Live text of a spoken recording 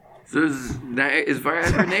So is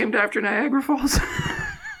Viagra named after Niagara Falls?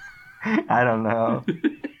 I don't know.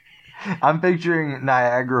 I'm picturing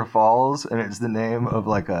Niagara Falls, and it's the name of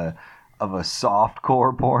like a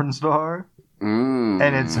softcore porn star.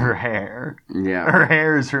 And it's her hair. Yeah. Her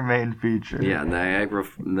hair is her main feature. Yeah, Niagara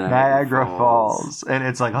Falls. And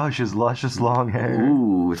it's like, oh, she has luscious long hair.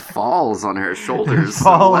 Ooh, it falls on her shoulders.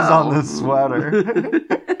 Falls on the sweater.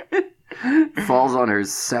 Falls on her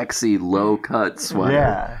sexy low-cut sweater.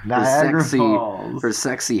 Yeah, Niagara Falls. Her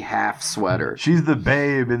sexy half sweater. She's the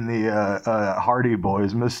babe in the Hardy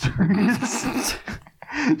Boys mysteries.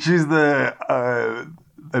 She's the...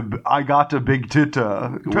 I got a big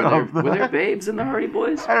titta. Were there babes in the Hardy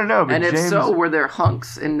Boys? I don't know. But and if James... so, were there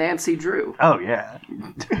hunks in Nancy Drew? Oh, yeah.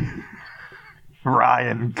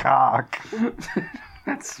 Ryan Cock.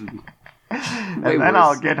 That's... And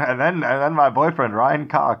then my boyfriend Ryan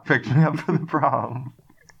Cock picked me up for the prom.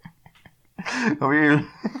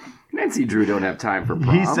 Nancy Drew don't have time for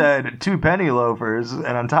prom. He said 2 penny loafers, and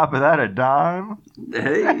on top of that a dime.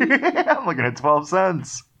 Hey. I'm looking at 12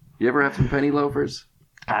 cents. You ever have some penny loafers?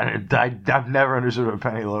 I've never understood what a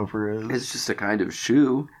penny loafer is. It's just a kind of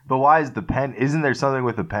shoe. But why is the pen? Isn't there something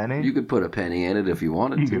with a penny? You could put a penny in it if you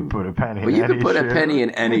wanted to. You could put a penny. But in you any could put shoe. a penny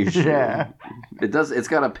in any shoe. Yeah. It does. It's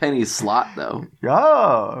got a penny slot though.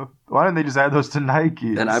 Oh, why don't they just add those to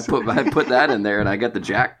Nikes? And I put that in there, and I got the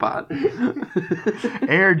jackpot.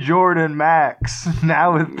 Air Jordan Max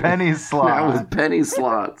now with penny slots. Now with penny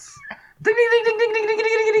slots. Ding ding ding ding ding ding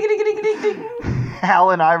ding ding ding ding ding ding.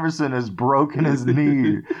 Allen Iverson has broken his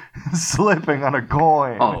knee, slipping on a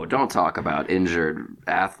coin. Oh, don't talk about injured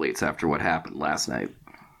athletes after what happened last night.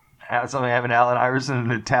 Something happened to Allen Iverson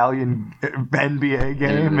in an Italian NBA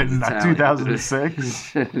game in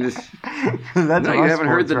 2006. No, you haven't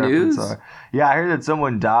heard the news? Yeah, I heard that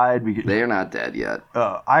someone died because they are not dead yet.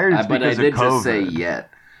 I heard it's because of COVID. But I did just say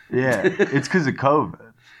yet. Yeah, it's because of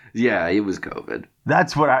COVID. Yeah, it was COVID.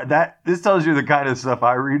 That's what this tells you the kind of stuff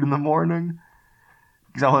I read in the morning.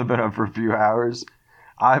 Because I've only been up for a few hours.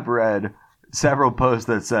 I've read several posts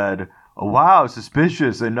that said, oh, wow,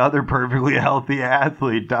 suspicious, another perfectly healthy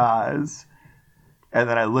athlete dies. And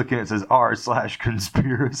then I look and it says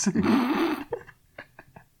r/conspiracy.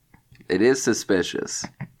 It is suspicious.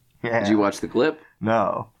 Yeah. Did you watch the clip?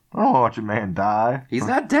 No. I don't want to watch a man die. He's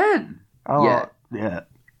not dead. Yet. Yeah.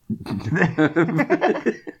 I'm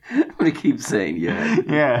going to keep saying yet.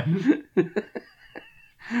 Yeah.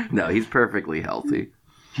 No, he's perfectly healthy.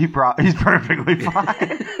 He's perfectly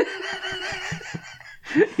fine.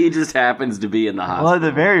 He just happens to be in the hospital. Well, at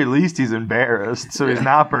the very least, he's embarrassed, so he's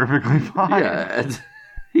not perfectly fine. Yeah,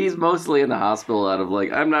 he's mostly in the hospital out of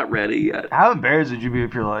like, I'm not ready yet. How embarrassed would you be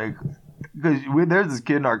if you're like, because there's this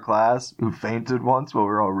kid in our class who fainted once while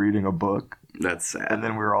we were all reading a book. That's sad. And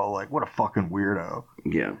then we were all like, what a fucking weirdo.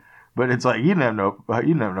 Yeah. But it's like, you didn't have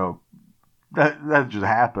no, that just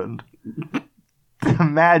happened.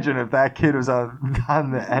 Imagine if that kid was on the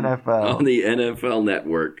NFL. On the NFL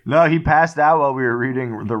Network. No, he passed out while we were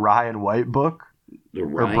reading the Ryan White book.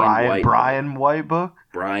 Brian White book.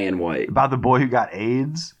 Brian White. About the boy who got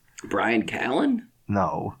AIDS. Brian Callen?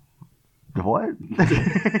 No. What?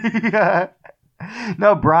 Yeah.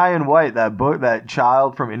 No, Brian White, that book, that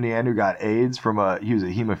child from Indiana who got AIDS he was a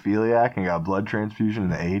hemophiliac and got a blood transfusion in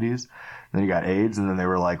the 80s. Then he got AIDS, and then they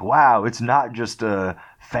were like, wow, it's not just a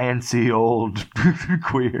fancy old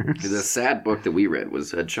queers. The sad book that we read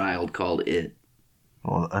was A Child Called It.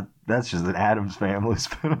 Well, that's just an Addams Family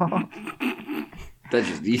spinoff.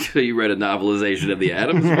 You read a novelization of the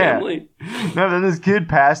Addams Family? No, then this kid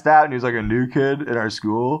passed out, and he was like a new kid in our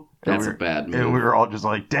school. That's a bad move. And we were all just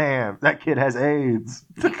like, damn, that kid has AIDS.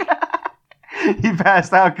 He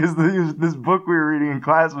passed out because this book we were reading in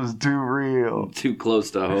class was too real. Too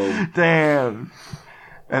close to home. Damn.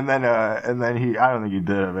 And then I don't think he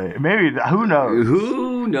did have AIDS. Maybe, who knows?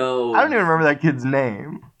 Who knows? I don't even remember that kid's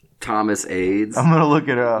name. Thomas AIDS. I'm going to look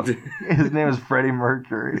it up. His name is Freddie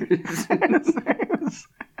Mercury.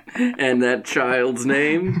 And that child's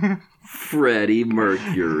name? Freddie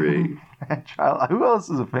Mercury. That child. Who else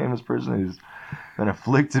is a famous person who's been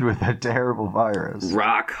afflicted with that terrible virus?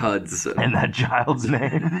 Rock Hudson. And that child's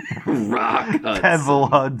name? Rock Hudson. Pebble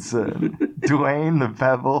Hudson. Dwayne the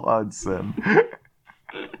Pebble Hudson.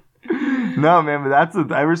 No, man, but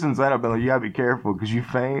ever since then I've been like, you gotta be careful because you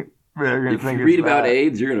faint. If you read about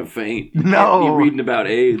AIDS, you're gonna faint. You no, can't be reading about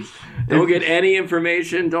AIDS. Don't get any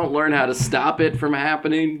information. Don't learn how to stop it from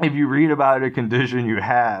happening. If you read about a condition you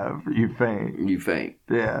have, you faint. You faint.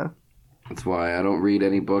 Yeah. That's why I don't read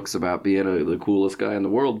any books about being the coolest guy in the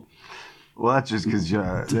world. Well, that's just because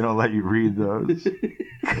they don't let you read those.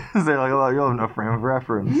 Because they're like, oh, you'll have no frame of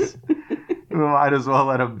reference. We might as well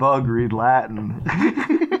let a bug read Latin.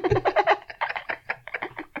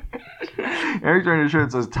 Eric's wearing a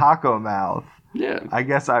shirt that says Taco Mouth. Yeah. I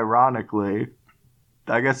guess ironically.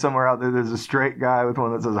 I guess somewhere out there there's a straight guy with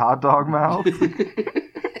one that says Hot Dog Mouth.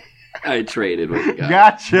 I traded with a guy.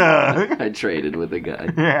 Gotcha! I traded with a guy.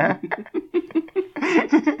 Yeah.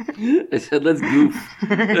 I said, let's goof.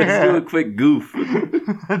 Let's do a quick goof.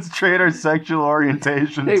 Let's trade our sexual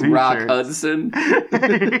orientation Hey, t-shirts. Rock Hudson.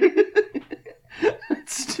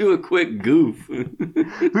 Let's do a quick goof. Who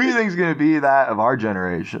do you think's going to be that of our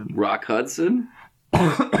generation? Rock Hudson?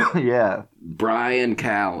 Yeah. Brian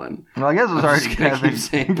Callen. Well, I guess it was already I'm just gonna Kevin. keep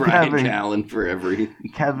saying Brian Callen for every...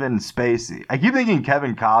 Kevin Spacey. I keep thinking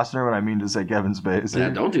Kevin Costner when I mean to say Kevin Spacey. Yeah,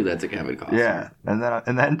 don't do that to Kevin Costner. Yeah, and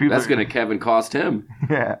then people. That's gonna Kevin cost him.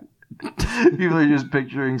 Yeah. People are just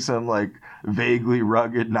picturing some like vaguely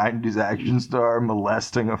rugged '90s action star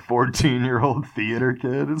molesting a 14-year-old theater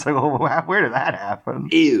kid. It's like, well, where did that happen?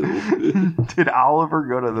 Ew. Did Oliver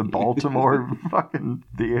go to the Baltimore fucking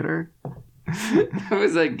theater? That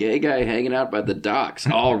was that gay guy hanging out by the docks.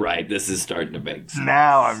 All right, this is starting to make sense.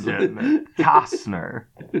 Now I'm getting it. Costner.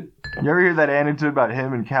 You ever hear that anecdote about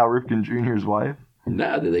him and Cal Ripken Jr.'s wife?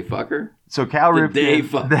 No, did they fuck her? So Cal Did Ripken, they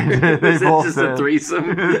fuck her? they Was it both just did. a threesome?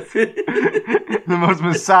 The most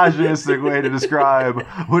misogynistic way to describe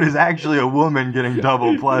what is actually a woman getting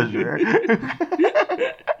double pleasure.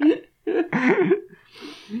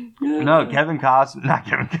 No, Kevin Costner. Not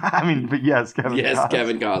Kevin Costner. I mean, but yes, Kevin Yes, Costner.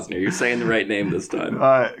 Kevin Costner. You're saying the right name this time.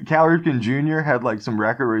 Cal Ripken Jr. had like some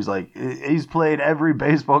record where he's like, he's played every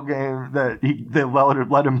baseball game that they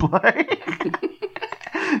let him play.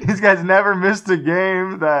 This guy's never missed a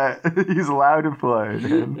game that he's allowed to play.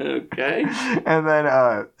 Okay. And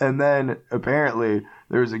then apparently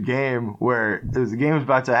there was a game where the game was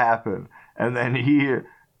about to happen, and then he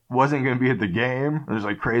wasn't going to be at the game. There's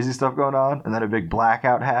like crazy stuff going on, and then a big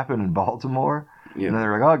blackout happened in Baltimore. Yeah. And then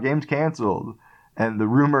they're like, "Oh, game's canceled." And the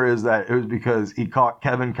rumor is that it was because he caught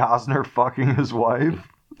Kevin Costner fucking his wife.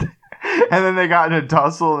 And then they got in a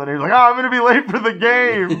tussle, and he was like, "Oh, I'm going to be late for the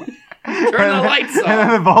game." Turn the lights off. And then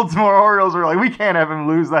the Baltimore Orioles were like, "We can't have him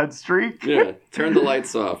lose that streak." Yeah, turn the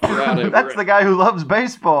lights off. We're out of That's the guy who loves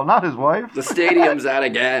baseball, not his wife. The stadium's out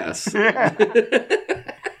of gas. Yeah.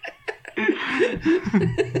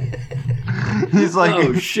 He's like,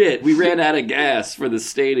 Oh shit, we ran out of gas for the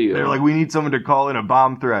stadium. they're like, "We need someone to call in a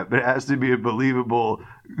bomb threat, but it has to be a believable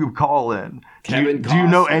call in. Do you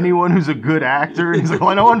know Costner. anyone who's a good actor?" And he's like, "Well,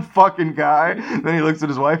 I know one fucking guy." Then he looks at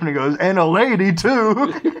his wife and he goes, "And a lady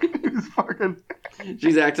too." He's fucking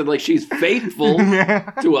She's acting like she's faithful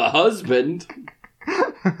yeah. to a husband.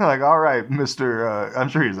 Like, all right, Mr. I'm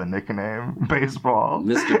sure he's a nickname. Baseball.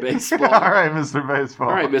 Mr. Baseball. All right, Mr. Baseball.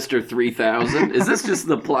 All right, Mr. 3000. Is this just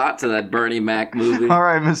the plot to that Bernie Mac movie? All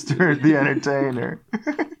right, Mr. The Entertainer.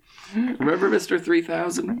 Remember Mr.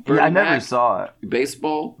 3000? Yeah, I never Mac? saw it.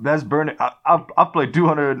 Baseball? That's Bernie. I played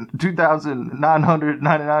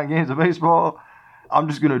 2,999 games of baseball. I'm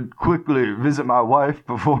just going to quickly visit my wife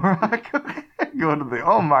before I go to the,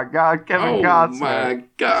 oh my God, Kevin Costner. Oh my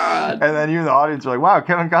God. And then you in the audience are like, wow,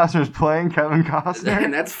 Kevin Costner's playing Kevin Costner?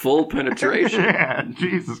 And that's full penetration. Yeah,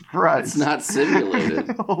 Jesus Christ. It's not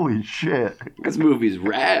simulated. Holy shit. This movie's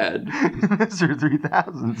rad. Mr.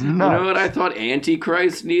 3000's nuts. You know what I thought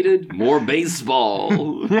Antichrist needed? More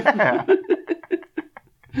baseball. Yeah.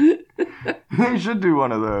 They should do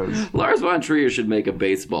one of those. Lars von Trier should make a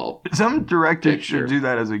baseball. Some directors Picture. should do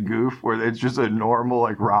that as a goof, where it's just a normal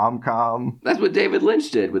like rom-com. That's what David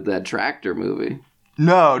Lynch did with that tractor movie.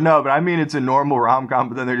 No, but I mean it's a normal rom-com,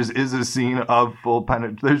 but then there just is a scene of full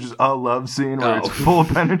penetration. There's just a love scene where it's full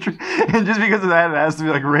penetration. And just because of that, it has to be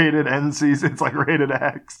like rated NC. It's like rated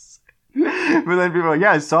X. But then people are like,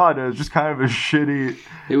 yeah, I saw it. It was just kind of a shitty...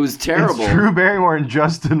 It was terrible. It's Drew Barrymore and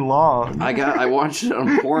Justin Long. I watched it on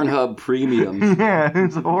Pornhub Premium. Yeah,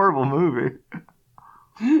 it's a horrible movie.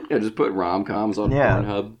 Yeah, just put rom-coms on Yeah.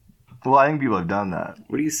 Pornhub. Well, I think people have done that.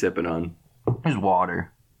 What are you sipping on? There's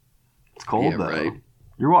water. It's cold, Yeah, though. right.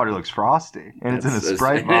 Your water looks frosty, and it's in a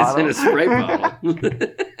Sprite bottle. It's in a Sprite bottle.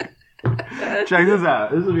 Check this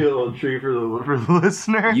out. This will be a little treat for the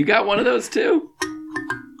listener. You got one of those too?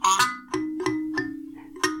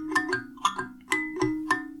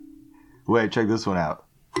 Wait, check this one out.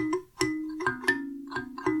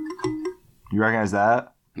 You recognize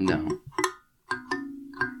that? No.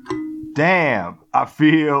 Damn, I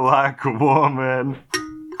feel like a woman.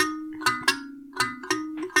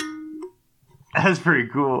 That's pretty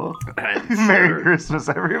cool. Merry Christmas,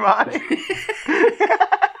 everybody.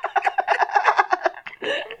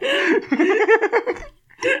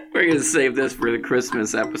 We're going to save this for the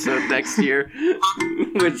Christmas episode next year.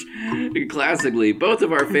 Which, classically, both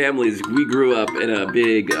of our families, we grew up in a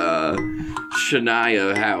big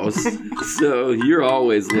Shania house. So you're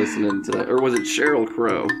always listening to, or was it Sheryl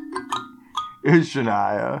Crow? It was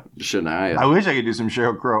Shania. Shania. I wish I could do some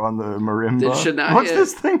Sheryl Crow on the marimba. Did Shania... What's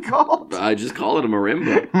this thing called? I just call it a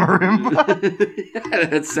marimba. Marimba? Yeah,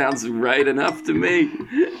 that sounds right enough to me.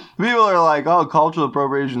 People are like, oh, cultural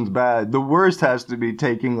appropriation's bad. The worst has to be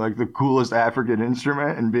taking, like, the coolest African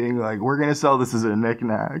instrument and being like, we're going to sell this as a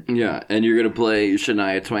knick-knack. Yeah, and you're going to play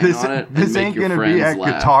Shania Twain on it. This ain't going to be at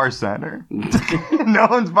laugh. Guitar Center. No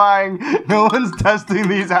one's testing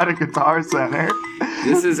these at a Guitar Center.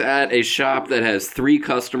 This is at a shop that has 3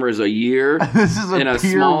 customers a year. This is in a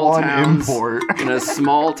Pier small 1 town's, import. In a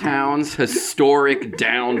small town's historic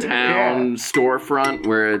downtown storefront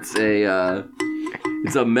where it's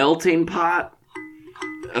a melting pot,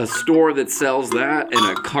 a store that sells that,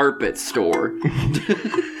 and a carpet store.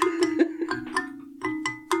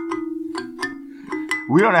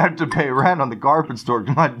 We don't have to pay rent on the carpet store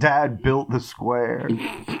because my dad built the square.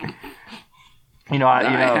 I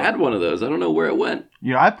had one of those. I don't know where it went.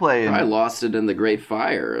 I play. I lost it in the Great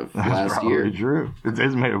Fire of last year. That's true.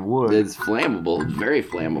 It's made of wood. It's flammable, very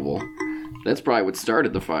flammable. That's probably what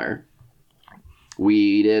started the fire.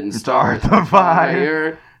 We didn't start the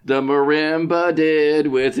fire. The marimba did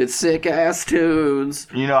with its sick ass tunes.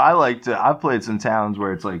 I've played some towns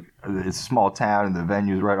where it's like it's a small town and the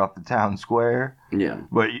venue's right off the town square. Yeah,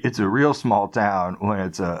 but it's a real small town when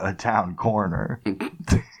it's a town corner.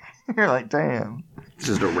 You're like, damn. It's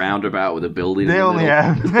just a roundabout with a building. They only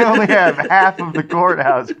have half of the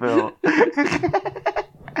courthouse built.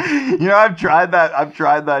 I've tried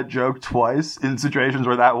that joke twice in situations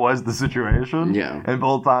where that was the situation. Yeah. And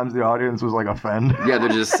both times the audience was like offended. Yeah, they're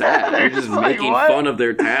just sad. They're just making fun of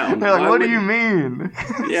their town. They're like, what do you mean?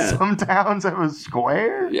 Yeah. Some towns have a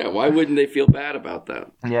square? Yeah, why wouldn't they feel bad about that?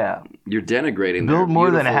 Yeah. You're denigrating their build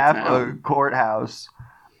more than half town. a courthouse.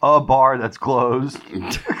 A bar that's closed.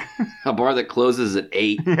 A bar that closes at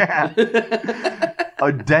 8. Yeah.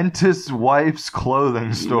 A dentist's wife's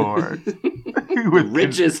clothing store. The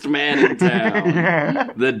richest man in town. Yeah.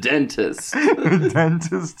 The dentist. The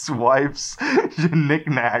dentist's wife's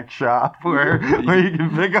knick-knack shop where you can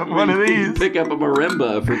pick up one of these. Pick up a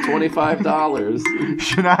marimba for $25.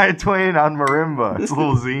 Shania Twain on marimba. It's a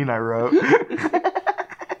little zine I wrote.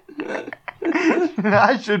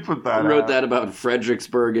 I should put that I wrote that about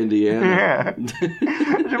Fredericksburg, Indiana. Yeah.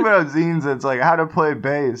 I should put out zines that's like how to play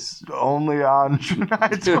bass only on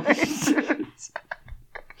Shania Twain.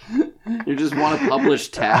 You just want to publish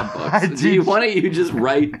tab books. Why don't you just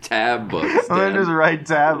write tab books? I'm going to just write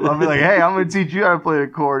tab. I'll be like, hey, I'm going to teach you how to play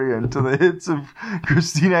accordion to the hits of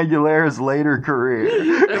Christina Aguilera's later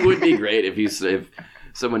career. That would be great if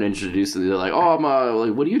someone introduced you, they're like,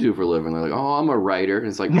 oh, what do you do for a living? They're like, oh, I'm a writer. And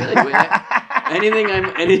it's like, really?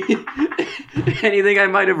 Anything I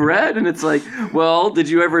might have read? And it's like, well, did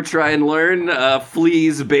you ever try and learn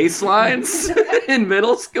Flea's bass lines in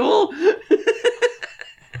middle school?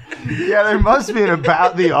 Yeah, there must be an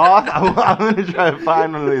about the author. I'm going to try to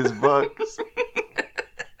find one of these books.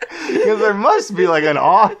 Because there must be like an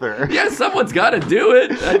author. Yeah, someone's got to do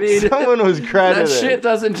it. I mean, someone was credited. That shit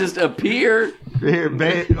doesn't just appear. Here,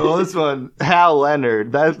 this one, Hal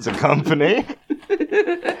Leonard. That's a company.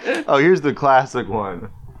 Oh, here's the classic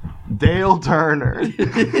one. Dale Turner.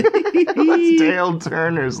 What's Dale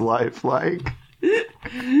Turner's life like?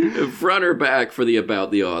 Front or back for the about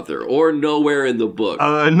the author, or nowhere in the book?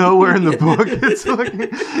 Nowhere in the book.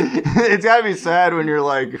 It's gotta be sad when you're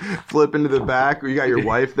like flipping to the back, or you got your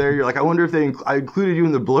wife there. You're like, I wonder if I included you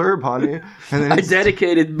in the blurb, honey. And then I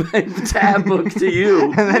dedicated my tab book to you,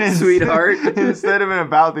 and then sweetheart. Instead of an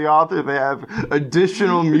about the author, they have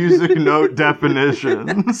additional music note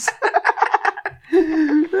definitions.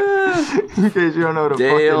 In case you don't know what a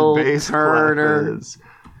Dale fucking bass Turner clef is.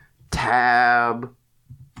 Tab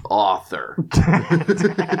author.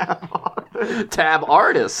 Tab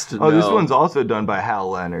artist. Oh, no. This one's also done by Hal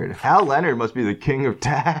Leonard. Hal Leonard must be the king of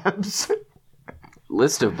tabs.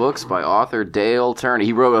 List of books by author Dale Turner.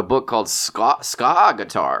 He wrote a book called Ska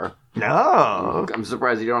Guitar. No. I'm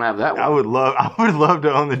surprised you don't have that one. I would love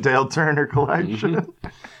to own the Dale Turner collection.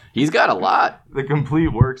 He's got a lot. The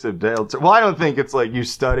complete works of Dale Turner. Well, I don't think it's like you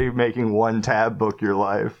study making one tab book your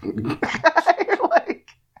life.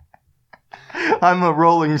 I'm a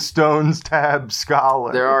Rolling Stones tab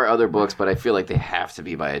scholar. There are other books, but I feel like they have to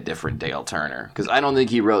be by a different Dale Turner. Because I don't think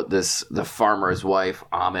he wrote The Farmer's Wife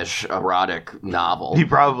Amish erotic novel. He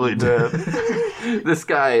probably did. This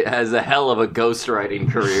guy has a hell of a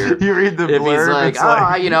ghostwriting career. You read the blurb, if he's like,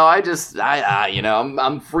 it's like...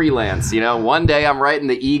 I'm freelance. One day I'm writing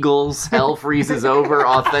the Eagles, Hell Freezes Over,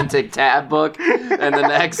 authentic tab book, and the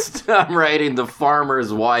next I'm writing The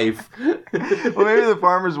Farmer's Wife. Well, maybe The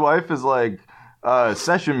Farmer's Wife is like a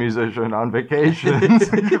session musician on vacation.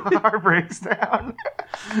 Car breaks down.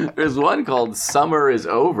 There's one called Summer is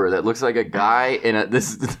Over that looks like a guy in a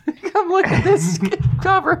come look at this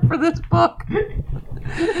cover for this book.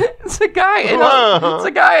 It's a guy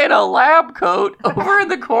in a lab coat over in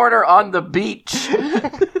the corner on the beach.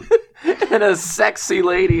 And a sexy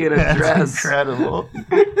lady in a dress. Incredible.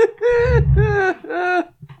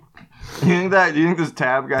 Do you think this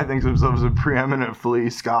tab guy thinks himself as a preeminent flea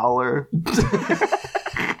scholar?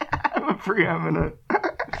 I'm a preeminent.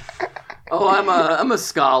 Oh, I'm a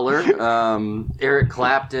scholar. Eric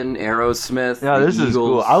Clapton, Aerosmith. Yeah, this Eagles. is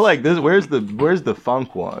cool. I like this. Where's the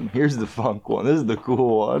funk one? Here's the funk one. This is the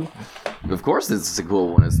cool one. Of course, this is a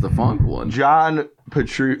cool one. It's the funk one. John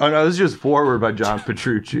Petrucci. Oh no, this is just forward by John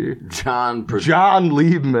Petrucci. John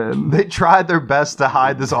Liebman. They tried their best to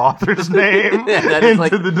hide this author's name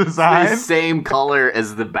into the design. The same color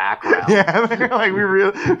as the background. Yeah, they're like, we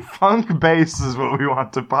really funk bass is what we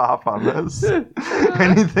want to pop on this.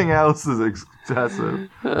 Anything else is excessive.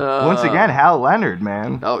 Once again, Hal Leonard,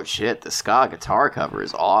 man. Oh shit, the ska guitar cover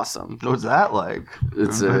is awesome. What's that like?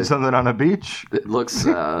 It's something on a beach. It looks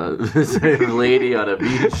it's a lady on a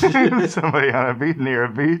beach. Somebody on a beach near a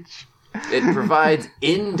beach. It provides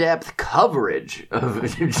in-depth coverage of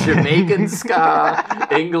Jamaican ska,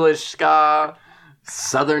 English ska,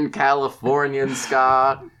 Southern Californian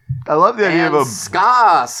ska. I love the idea of a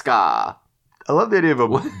ska. I love the idea of a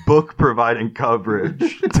book providing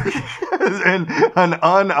coverage and an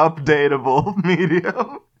unupdatable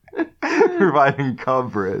medium providing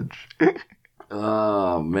coverage.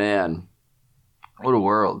 Oh man, what a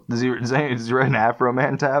world! Does he write an Afro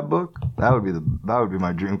Man tab book? That would be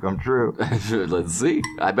my dream come true. Let's see.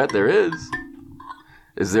 I bet there is.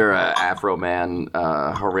 Is there a Afro Man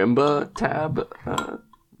Harimba tab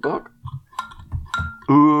book?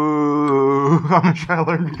 Ooh, I'm trying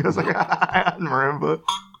to learn because I got marimba.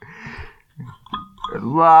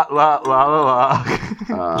 La la la la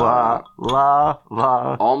la. La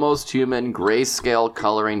la. Almost Human grayscale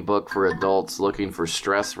coloring book for adults looking for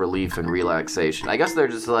stress relief and relaxation. I guess they're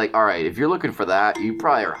just like, all right, if you're looking for that, you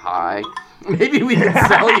probably are high. Maybe we can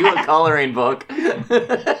sell you a coloring book.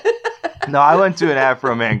 No, I went to an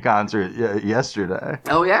Afro Man concert yesterday.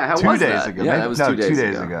 Oh yeah, how was that? 2 days ago. Yeah, that was 2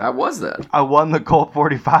 days ago. How was that? I won the Colt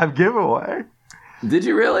 45 giveaway. Did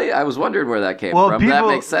you really? I was wondering where that came from. That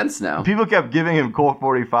makes sense now. People kept giving him Colt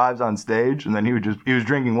 45s on stage, and then he was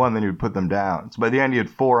drinking one, then he would put them down. So by the end, he had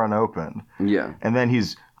 4 unopened. Yeah. And then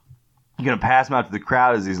he's going to pass them out to the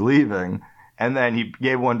crowd as he's leaving, and then he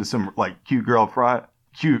gave one to some like cute girl front.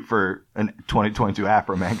 Cute for a 2022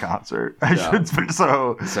 Afro Man concert.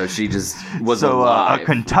 So she just was alive. A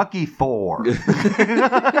Kentucky 4.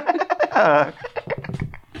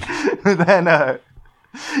 Then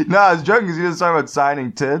no, I was joking because he was talking about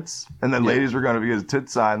signing tits, and then ladies were going to get his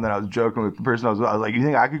tits signed. Then I was joking with the person I was like, "You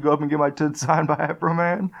think I could go up and get my tits signed by Afro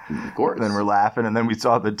Man?" Of course. And then we're laughing, and then we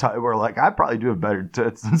saw the time. We're like, "I probably do have better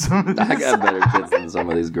tits than some of these." I got better tits than some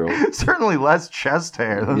of these girls. Certainly less chest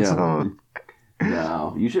hair than some.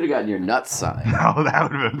 No, you should have gotten your nuts signed. No, that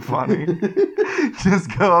would have been funny. Just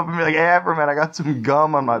go up and be like, "Hey, Afro Man, I got some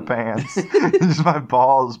gum on my pants." And just my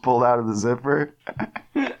balls pulled out of the zipper.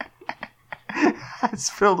 I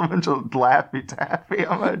spilled a bunch of Laffy Taffy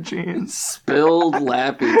on my jeans. Spilled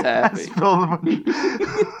Laffy Taffy. I spilled a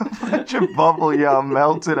bunch of bubble yum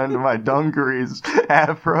melted into my dungarees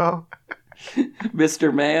afro.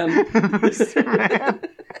 Mr. Man. Mr. Man.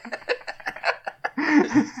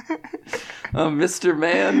 Mr.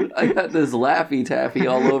 Man, I got this Laffy Taffy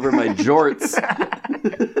all over my jorts.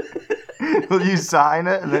 Will you sign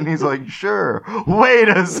it? And then he's like, sure. Wait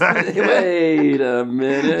a second. Wait a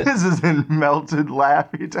minute. This isn't melted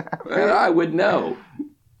Laffy Taffy. I would know.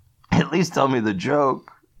 At least tell me the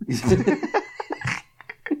joke.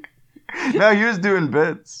 No, he was doing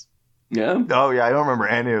bits. Yeah? Oh, yeah, I don't remember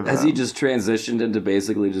any of that. Has he just transitioned into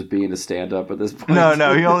basically just being a stand-up at this point?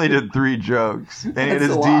 No, he only did 3 jokes. And he had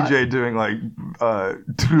his DJ doing, like,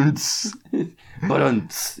 tunts. But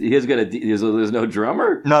there's no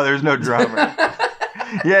drummer? No, there's no drummer.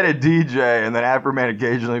 He had a DJ, and then Afro Man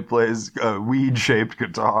occasionally plays a weed-shaped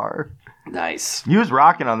guitar. Nice. He was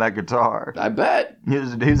rocking on that guitar. I bet. He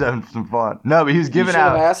was having some fun. No, but he was You giving should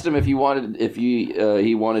have out. asked him if he wanted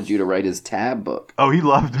he wanted you to write his tab book. Oh, he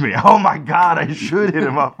loved me. Oh my God, I should hit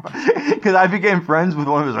him up because I became friends with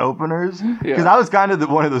one of his openers. Because I was kind of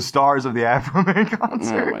one of the stars of the Afro Man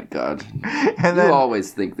concert. Oh my God. And You then,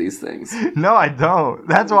 always think these things. no, I don't.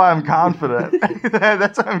 That's why I'm confident.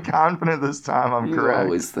 That's why I'm confident this time. I'm You correct.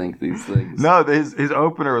 always think these things. No, his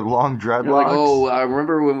opener with long dreadlocks. You're like, oh, I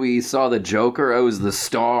remember when we saw the Joker. I was the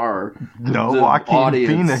star. No, the Joaquin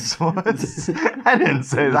audience. Phoenix was. I didn't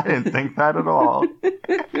say that. I didn't think that at all.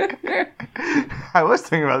 I was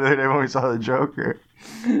thinking about the other day when we saw the Joker.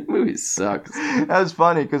 Movie sucks. That was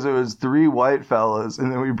funny because it was 3 white fellas,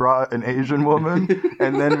 and then we brought an Asian woman,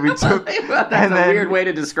 and then we took. That's and a then, weird way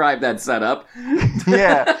to describe that setup.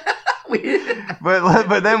 Yeah,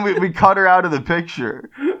 but then we cut her out of the picture.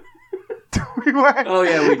 We went. Oh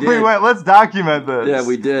yeah, we did. We went. Let's document this. Yeah,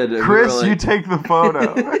 we did. And Chris, we were like, you take the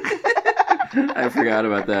photo. I forgot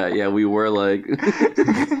about that. Yeah, we were like,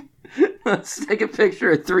 let's take a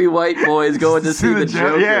picture of 3 white boys going to see the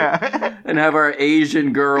Joker. Yeah. And have our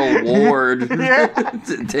Asian girl Ward Yeah.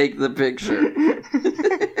 to take the picture.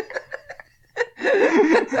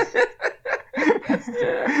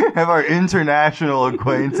 Have our international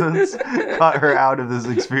acquaintance cut her out of this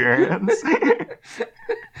experience.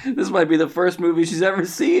 This might be the first movie she's ever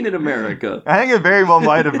seen in America. I think it very well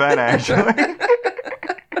might have been, actually.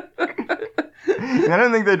 I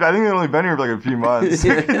think they've only been here for like a few months.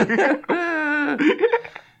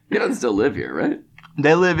 You don't still live here, right?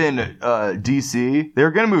 They live in D.C. They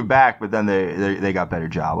were going to move back, but then they got better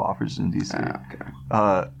job offers in D.C. Okay.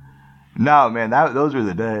 No, man, those were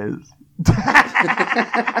the days.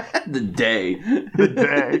 The day. The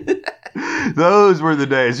day. Those were the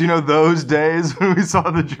days. You know those days when we saw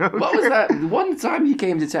the Joker? What was that? One time he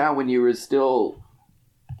came to town when you were still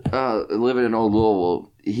living in Old Louisville.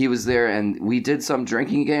 He was there, and we did some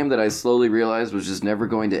drinking game that I slowly realized was just never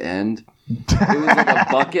going to end. It was like a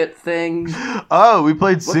bucket thing. Oh, we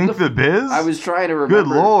played What Sync the Biz? I was trying to remember.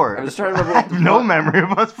 Good Lord. I was trying to remember. I have no memory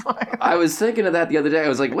of us playing. I was thinking of that the other day. I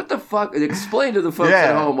was like, what the fuck? Explain to the folks Yeah.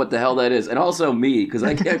 at home what the hell that is. And also me, because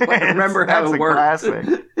I can't quite remember how That's it a works. classic.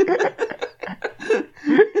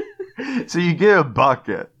 So you get a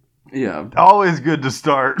bucket. Yeah. Always good to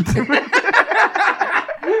start.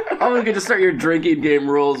 I'm going to start your drinking game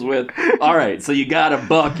rules with, all right, so you got a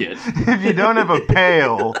bucket. If you don't have a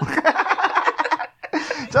pail.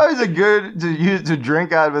 It's always a good to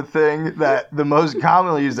drink out of a thing that the most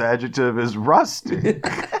commonly used adjective is rusty.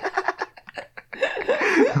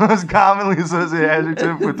 Most commonly associated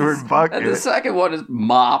adjective with the word bucket. And the second one is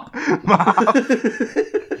mop. Mop.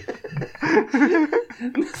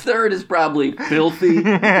 The third is probably filthy.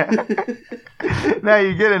 Yeah. Now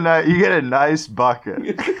you get a nice bucket.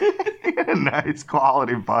 You get a nice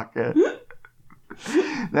quality bucket.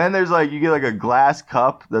 Then there's you get a glass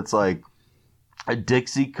cup that's like a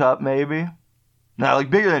Dixie cup maybe. No,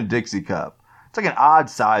 bigger than a Dixie cup. It's like an odd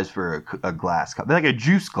size for a glass cup. They're like a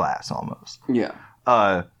juice glass almost. Yeah.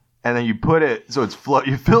 And then you put it so it's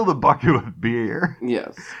you fill the bucket with beer.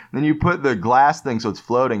 Yes. Then you put the glass thing so it's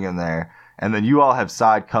floating in there, and then you all have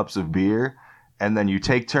side cups of beer, and then you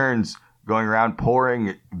take turns going around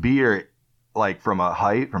pouring beer from a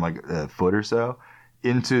height, from a foot or so,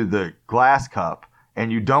 into the glass cup,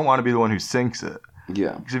 and you don't want to be the one who sinks it.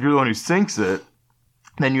 Yeah. Because if you're the one who sinks it,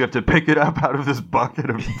 then you have to pick it up out of this bucket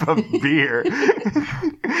of beer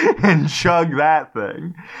and chug that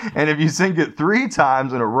thing. And if you sink it 3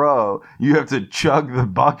 times in a row, you have to chug the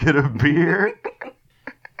bucket of beer.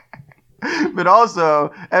 But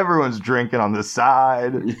also, everyone's drinking on the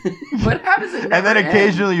side. But how does it never And then end?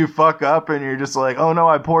 occasionally you fuck up and you're just like, oh no,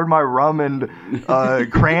 I poured my rum and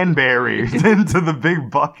cranberry into the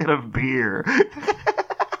big bucket of beer.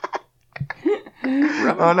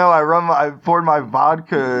 Oh no, I poured my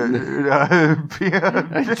vodka.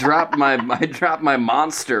 I dropped my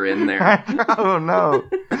monster in there. Oh no,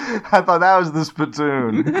 I thought that was the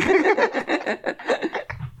spittoon.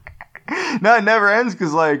 No, it never ends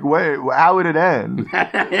because wait, how would it end?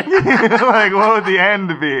 What would the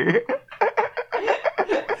end be?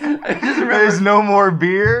 I just remember, There's no more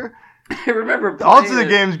beer. I remember playing Also, the it.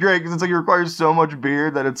 game's great because it requires so much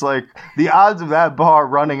beer that it's the odds of that bar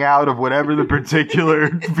running out of whatever the particular.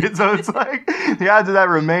 So it's the odds of that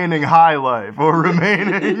remaining high life or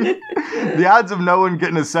remaining. The odds of no one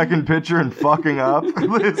getting a second pitcher and fucking up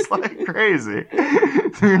is crazy.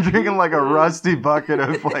 So you're drinking a rusty bucket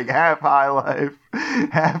of half high life,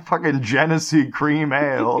 half fucking Genesee cream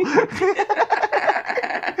ale.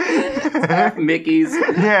 half Mickey's,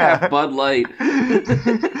 half Bud Light.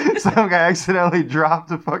 Some guy accidentally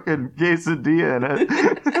dropped a fucking quesadilla in it.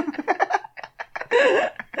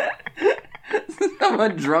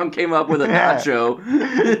 Someone drunk came up with a nacho.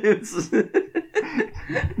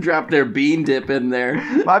 Dropped their bean dip in there.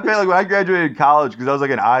 My family, when I graduated college, because I was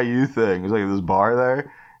like an IU thing, it was like this bar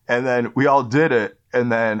there, and then we all did it, and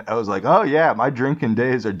then I was like, oh yeah, my drinking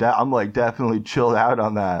days are I'm like definitely chilled out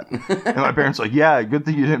on that. And my parents were like, yeah, good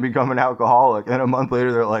thing you didn't become an alcoholic. And a month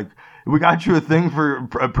later, they're like, we got you a thing for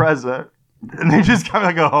a present, and they just got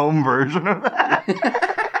like a home version of that.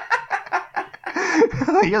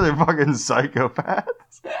 Yeah, they're fucking psychopaths.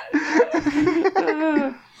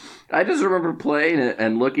 I just remember playing it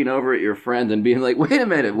and looking over at your friend and being like, wait a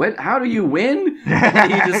minute, how do you win?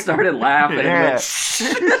 And he just started laughing and went, shh.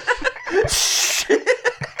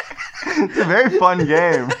 It's a very fun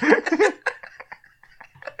game.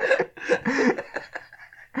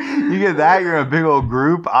 You get that, you're in a big old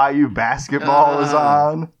group, IU basketball is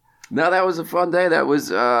on. No, that was a fun day. That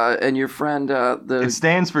was, and your friend, It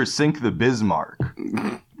stands for Sink the Bismarck.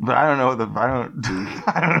 But I don't know I don't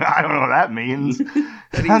know what that means.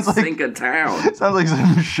 That means sink a town. Sounds like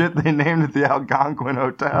some shit they named at the Algonquin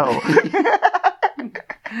Hotel.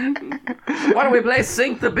 Why don't we play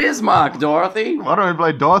Sink the Bismarck, Dorothy? Why don't we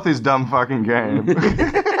play Dorothy's dumb fucking game?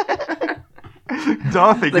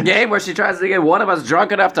 Dorothy. The game where she tries to get one of us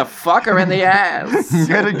drunk enough to fuck her in the ass.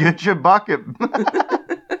 Get your bucket.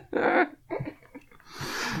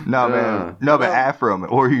 No, man. No, but Afro, man.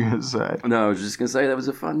 What were you going to say? No, I was just going to say that was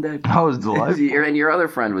a fun day. That was delightful. And your other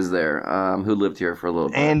friend was there, who lived here for a little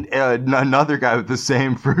bit. And another guy with the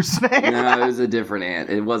same first name. No, it was a different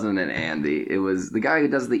It wasn't an Andy. It was the guy who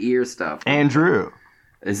does the ear stuff. Andrew.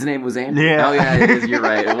 His name was Andrew? Yeah. Oh, yeah, it is. You're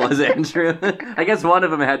right. It was Andrew. I guess one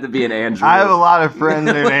of them had to be an Andrew. I have a lot of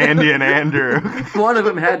friends named Andy and Andrew. One of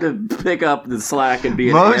them had to pick up the slack and be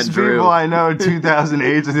an Most Andrew. People I know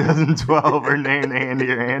 2008 to 2012 are named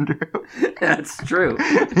Andy or Andrew. That's true.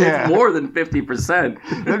 Yeah. It's more than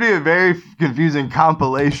 50%. That'd be a very confusing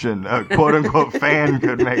compilation a quote-unquote fan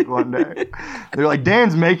could make one day. They're like,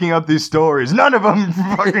 Dan's making up these stories. None of them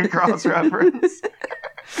fucking cross-reference.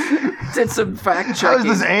 Did some fact checking. How is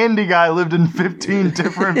this Andy guy lived in 15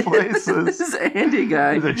 different places? This Andy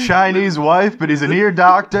guy. He's a Chinese wife, but he's an ear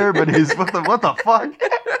doctor, but he's... What the fuck?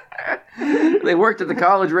 They worked at the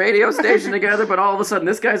college radio station together, but all of a sudden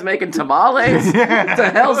this guy's making tamales? Yeah. What the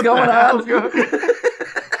hell's going on?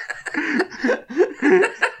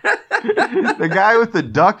 The guy with the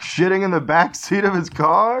duck shitting in the backseat of his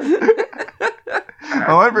car?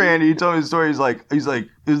 However, Andy, he told me the story. He's like, it was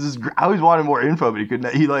this, I always wanted more info, but he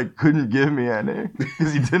couldn't give me any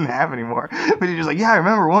because he didn't have any more. But he just like, yeah, I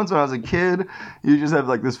remember once when I was a kid, you just have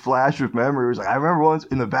like this flash of memory. It was like, I remember once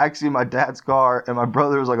in the backseat of my dad's car, and my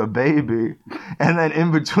brother was like a baby, and then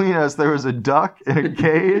in between us there was a duck in a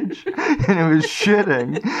cage, and it was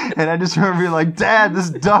shitting, and I just remember being like, Dad,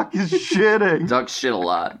 this duck is shitting. Ducks shit a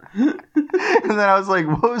lot. And then I was like,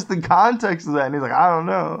 what was the context of that? And he's like, I don't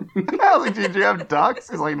know. I was like, did you have ducks?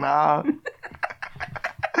 He's like, nah.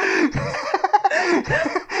 And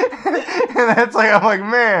that's like, I'm like,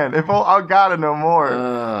 man, if I gotta know more.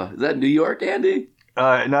 Is that New York, Andy?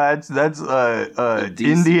 No, that's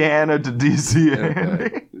Indiana to DC,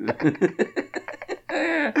 Andy.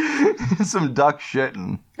 Some duck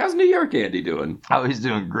shitting. How's New York Andy doing? Oh, he's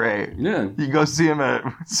doing great. Yeah. You go see him at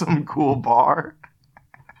some cool bar.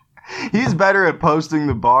 He's better at posting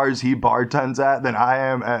the bars he bartends at than I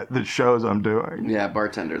am at the shows I'm doing. Yeah,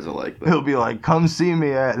 bartenders are like that. He'll be like, come see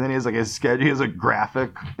me at, and then he has like a schedule, he has a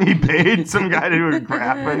graphic. He paid some guy to do a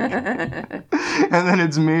graphic. And then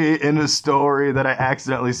it's me in a story that I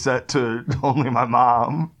accidentally set to only my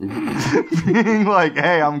mom. Being like,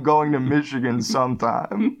 hey, I'm going to Michigan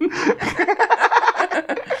sometime.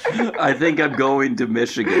 I think I'm going to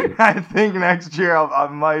Michigan. I think next year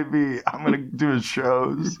I'm going to do his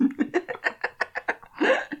shows.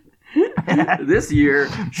 This year,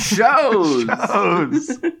 shows.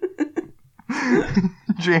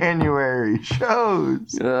 January,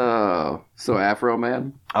 shows. Oh, so Afro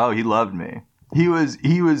Man? Oh, he loved me. He was,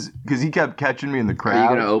 because he kept catching me in the crowd. Are you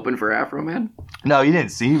going to open for Afro Man? No, he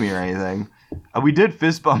didn't see me or anything. We did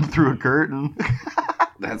fist bump through a curtain.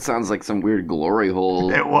 That sounds like some weird glory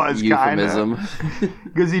hole it was euphemism.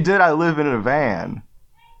 Because he did, I live in a van.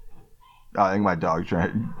 Oh, I think my dog's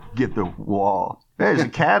trying to get the wall. There's a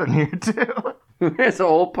cat in here, too. There's a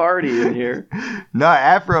whole party in here. No,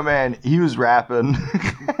 Afro Man, he was rapping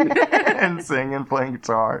and singing, playing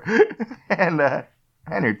guitar. And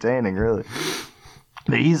entertaining, really.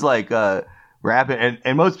 But he's like rapping,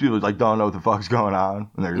 and most people like don't know what the fuck's going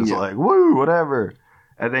on. And they're just like, woo, whatever.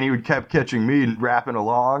 And then he would kept catching me and rapping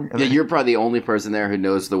along. And Yeah, then, you're probably the only person there who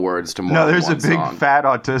knows the words to more no, than there's a one big song. fat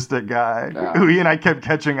autistic guy who he and I kept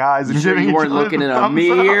catching eyes and You sure giving you each weren't other looking the in a thumbs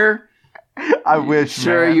mirror? up. I wish,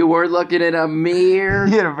 Sure man. you were looking in a mirror?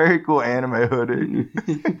 He had a very cool anime hoodie.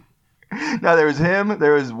 No, there was him.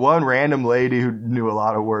 There was one random lady who knew a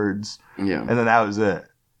lot of words. Yeah. And then that was it.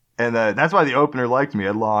 And that's why the opener liked me. I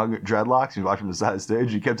had long dreadlocks. He was watching from the side of the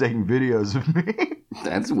stage. He kept taking videos of me.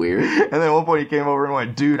 That's weird. And then at one point he came over and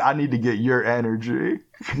went, dude, I need to get your energy.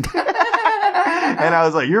 And I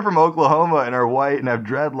was like, you're from Oklahoma and are white and have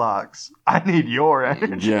dreadlocks. I need your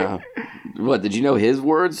energy. Yeah. What, did you know his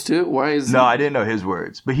words too? Why is No, I didn't know his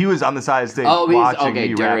words. But he was on the side of the stage Oh, watching okay,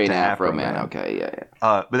 me rap during to Afro Man. Okay, yeah.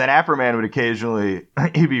 But then Afro Man would occasionally,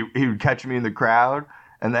 he would catch me in the crowd.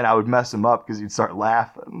 And then I would mess him up because he'd start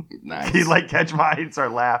laughing. Nice. He'd like catch my eye, he'd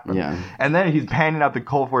start laughing. Yeah. And then he's handing out the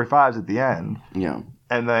Colt 45s at the end. Yeah.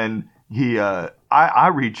 And then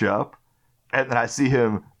I reach up, and then I see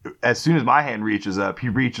him, as soon as my hand reaches up, he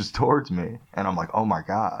reaches towards me. And I'm like, oh my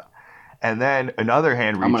God. And then another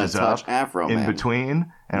hand I'm gonna reaches touch up Afro in Man.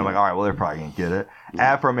 between. And I'm like, all right, well, they're probably going to get it.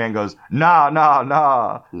 Afro Man goes, nah.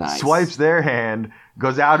 Nice. Swipes their hand,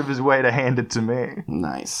 goes out of his way to hand it to me.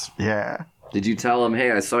 Nice. Yeah. Did you tell him,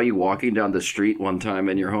 hey, I saw you walking down the street one time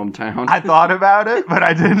in your hometown? I thought about it, but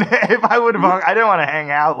I didn't. If I would have, I didn't want to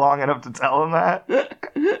hang out long enough to tell him that.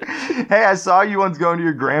 Hey, I saw you once going to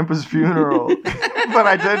your grandpa's funeral, but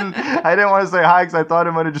I didn't want to say hi because I thought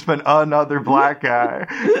it might have just been another black guy.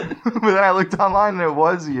 But then I looked online and it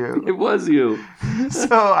was you. It was you.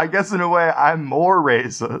 So I guess in a way I'm more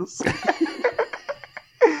racist.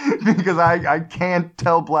 Because I can't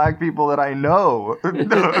tell black people that I know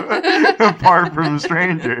apart from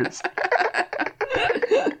strangers.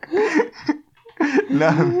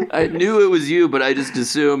 No, I knew it was you, but I just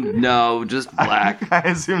assumed, no, just black. I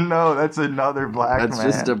assume no, that's another black That's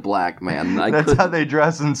man. just a black man. That's how they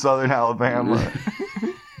dress in Southern Alabama.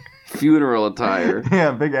 Funeral attire.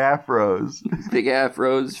 Yeah, big afros. Big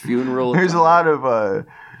afros, funeral There's a attire. lot of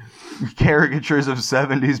caricatures of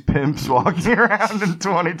 70s pimps walking around in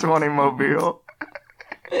 2020 Mobile.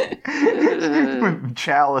 With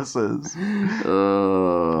chalices.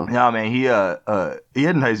 No, man, he had a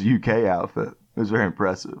nice UK outfit. It was very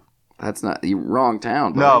impressive. That's not the wrong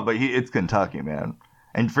town. No, buddy. but it's Kentucky, man.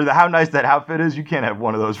 And for how nice that outfit is, you can't have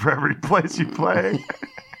one of those for every place you play.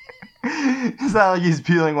 It's not like he's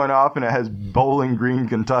peeling one off and it has Bowling Green,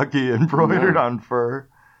 Kentucky embroidered on fur.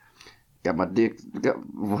 Got my dick.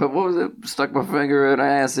 What was it? Stuck my finger in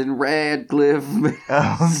ass in Radcliffe.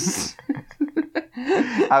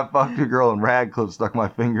 I fucked a girl in Radcliffe, stuck my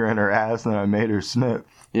finger in her ass, and I made her snip.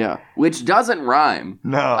 Yeah, which doesn't rhyme.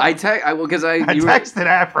 No. I texted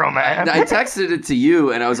Afro Man. I texted it to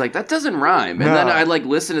you, and I was like, that doesn't rhyme. And No. then I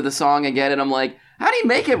listened to the song again, and I'm like, how do you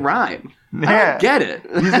make it rhyme? I Yeah. don't get it.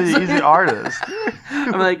 He's an artist.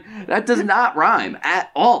 I'm like, that does not rhyme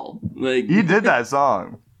at all. Like, He did that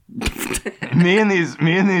song. me and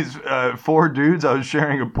these four dudes I was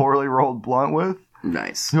sharing a poorly rolled blunt with.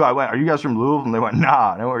 Nice. Who I went, are you guys from Louisville? And they went,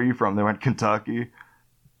 nah. And where are you from? They went, Kentucky.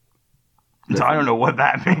 So I don't know what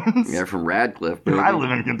that means. Yeah, from Radcliffe. Baby. I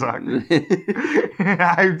live in Kentucky.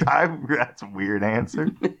 That's a weird answer.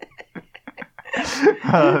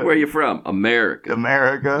 Where are you from? America.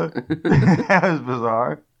 America. That was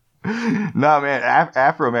bizarre. No, man,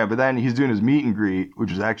 Afro Man. But then he's doing his meet and greet,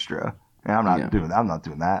 which is extra. And I'm not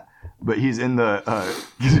doing that. But he's in the.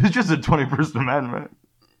 It's just a 21st Amendment.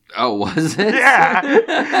 Oh, was it?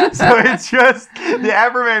 Yeah. So it's just the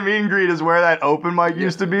Afro Man meet and greet is where that open mic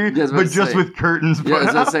used to be, Yeah, I was about but to just say. with curtains. Yeah, I was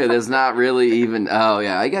put gonna up. say there's not really even. Oh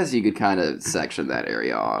yeah, I guess you could kind of section that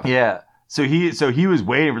area off. Yeah. So he was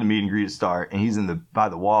waiting for the meet and greet to start, and he's by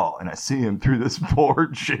the wall, and I see him through this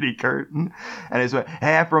board shitty curtain, and I just went,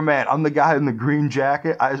 "Hey, Afro Man, I'm the guy in the green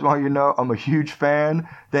jacket. I just want you to know I'm a huge fan.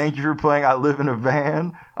 Thank you for playing I Live in a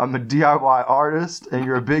Van. I'm a DIY artist, and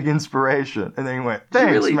you're a big inspiration." And then he went, "Thanks,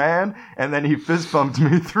 Really? man." And then he fist bumped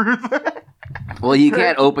me through that. Well, you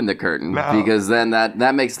can't open the curtain No. because then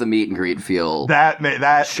that makes the meet and greet feel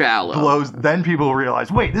That shallow. blows. Then people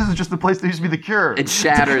realize, wait, this is just the place that used to be the Cure. It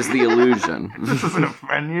shatters the illusion. This doesn't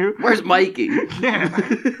offend you. Where's Mikey? Yeah.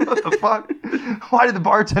 What the fuck? Why did the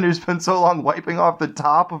bartender spend so long wiping off the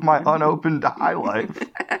top of my unopened High Life?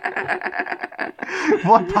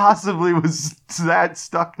 What possibly was that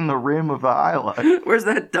stuck in the rim of the High Life? Where's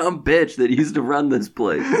that dumb bitch that used to run this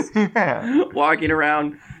place? Yeah. Walking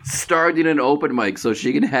around starting an open mic so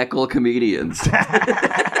she can heckle comedians.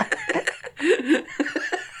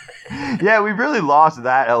 Yeah, we've really lost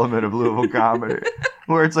that element of Louisville comedy.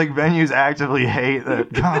 where it's like venues actively hate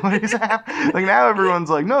that comedies happen. Like now everyone's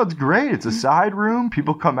like, no, it's great. It's a side room.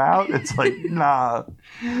 People come out. It's like, nah.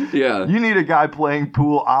 Yeah. You need a guy playing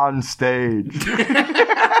pool on stage.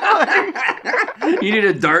 You need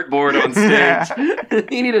a dartboard on stage. Yeah.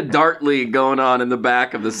 You need a dart league going on in the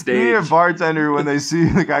back of the stage. You need a bartender when they see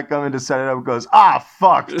the guy coming to set it up goes, ah,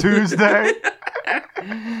 fuck, Tuesday.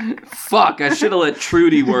 Fuck, I should have let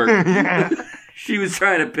Trudy work. Yeah. She was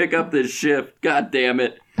trying to pick up this shift. God damn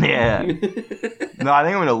it. Yeah. No, I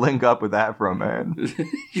think I'm going to link up with Afro Man.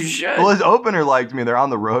 You should. Well, his opener liked me. They're on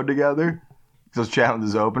the road together. So I was chatting with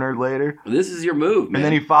his opener later. This is your move, man. And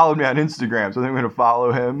then he followed me on Instagram. So I think I'm going to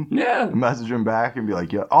follow him. Yeah. And message him back and be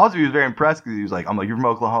like, yeah. Also, he was very impressed because he was like, I'm like, you're from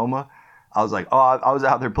Oklahoma? I was like, oh, I was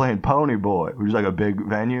out there playing Pony Boy, which is like a big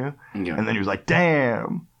venue. Yeah. And then he was like,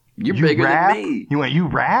 damn. You're You bigger rap? than me. He went, you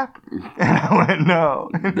rap? And I went, no.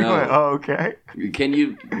 And he No. went, oh, okay. Can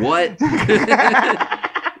you... What?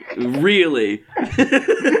 Really?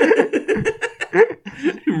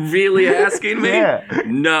 Really asking me? Yeah.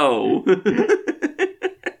 No.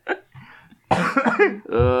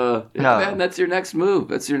 No. Man, that's your next move.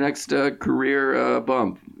 That's your next career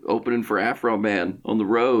bump. Opening for Afro Man on the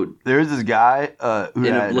road. There's this guy who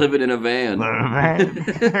had... living in a van.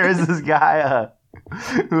 There's this guy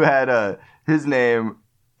who had his name...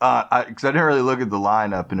 Because I didn't really look at the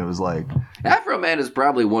lineup, and it was like... Afro Man is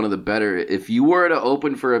probably one of the better. If you were to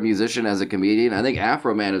open for a musician as a comedian, I think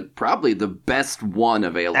Afro Man is probably the best one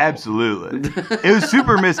available. Absolutely. It was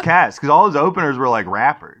super miscast, because all his openers were like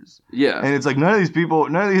rappers. Yeah. And it's like none of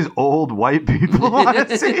these old white people want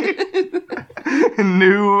to see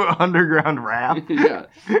new underground rap. Yeah.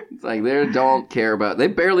 It's like they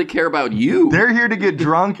barely care about you. They're here to get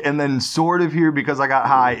drunk and then sort of here because I got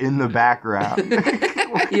high in the background.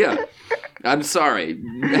 Yeah. I'm sorry.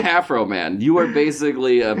 Afro Man, you are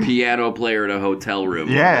basically a piano player in a hotel room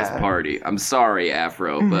for Yeah. this party. I'm sorry,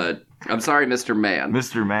 Afro, but I'm sorry, Mr. Man.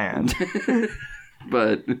 Mr. Man.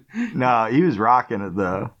 But No, he was rocking it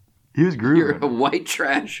though. He was grooving. you're a white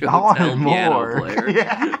trash I hotel wanted piano more. player.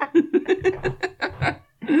 Yeah.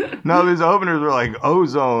 No, his openers were like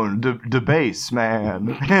Ozone, Debase,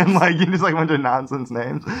 man. And like he just like went to nonsense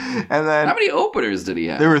names. And then How many openers did he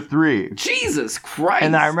have? there were 3. Jesus Christ.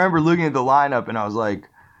 And I remember looking at the lineup and I was like,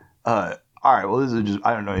 all right, well, this is just,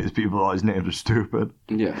 I don't know these people, all these names are stupid.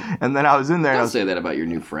 Yeah. And then I was in there and I Don't was, say that about your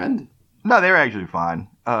new friend. no, they were actually fine.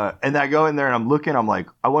 And I go in there and I'm looking, I'm like,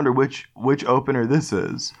 I wonder which opener this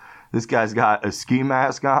is. This guy's got a ski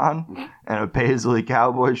mask on and a paisley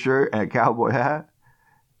cowboy shirt and a cowboy hat.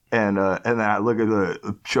 And then I look at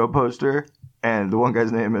the show poster, and the one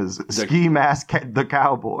guy's name is Ski Mask the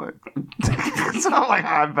Cowboy. So I'm like,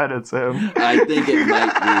 I bet it's him. I think it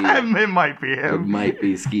might be. It might be It him. might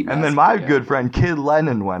be Ski Mask. And then my Yeah. good friend Kid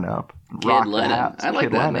Lennon went up. Kid Rocked the Lennon. house. I like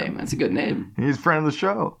Kid that Lennon. name. That's a good name. He's a friend of the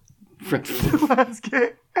show. Let's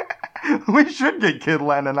get. We should get Kid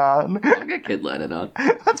Lennon on. I'll get Kid Lennon on.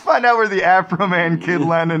 Let's find out where the Afro Man, Kid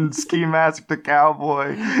Lennon, Ski Mask the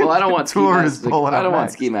Cowboy. Well, I don't want Ski tour Mask. is pulling I up don't want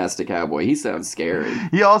next. Ski Mask to Cowboy. He sounds scary.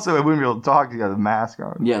 He also wouldn't be able to talk. He got a mask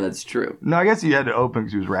on. Yeah, that's true. No, I guess he had to open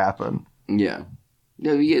because he was rapping. Yeah.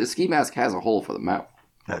 Yeah, Ski Mask has a hole for the mouth.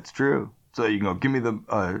 That's true. So you can go, give me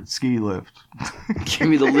the ski lift. Give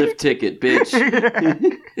me the lift ticket, bitch.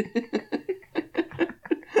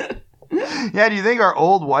 Yeah, do you think are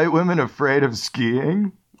old white women afraid of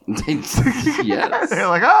skiing? Yes. They're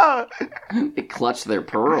like, ah! They clutch their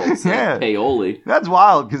pearls. Yeah. Like paoli. That's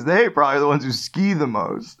wild, because they probably the ones who ski the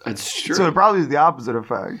most. That's true. So it probably is the opposite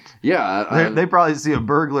effect. Yeah. They probably see a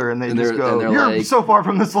burglar and they And just they're- go, and they're you're like, so far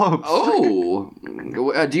from the slopes. Oh.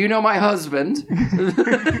 Do you know my husband?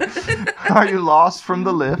 Are you lost from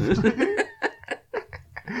the lift?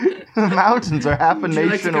 The mountains are half a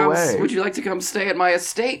nation away. Would you like to come stay at my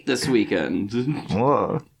estate this weekend?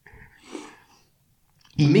 Whoa.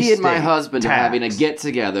 Me and my Estate husband are having a tax.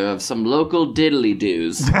 get-together of some local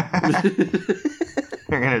diddly-doos.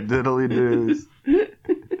 You're gonna diddly doos.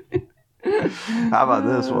 How about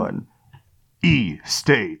this one?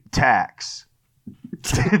 Estate tax.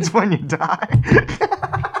 It's when you die.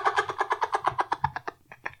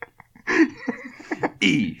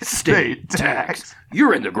 Estate tax.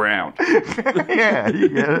 You're in the ground. Yeah, you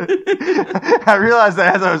get it. I realized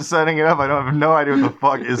that as I was setting it up, I don't have no idea what the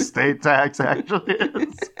fuck estate tax actually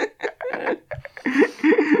is.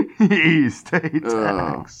 Estate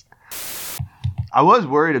tax. I was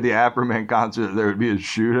worried at the Afro Man concert that there would be a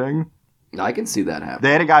shooting. I can see that happen.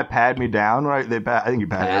 They had a guy pat me down, right? I think he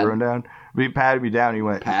patted Pat? everyone down. But he patted me down. He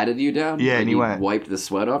went, Patted you down? Yeah, Like and he went, wiped the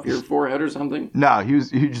sweat off your forehead or something? no, he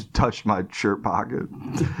just touched my shirt pocket.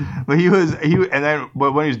 But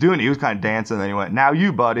but when he was doing it, he was kind of dancing. And then he went, now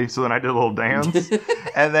you, buddy. So then I did a little dance.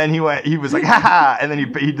 And then he was like, ha ha. And then he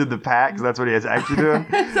did the pat, because that's what he has actually doing.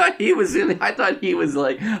 I thought he was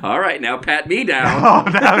like, all right, now pat me down.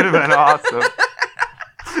 Oh, that would have been awesome.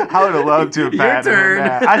 I would have loved to have Your patted him turn.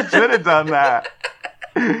 that. I should have done that.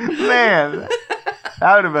 Man,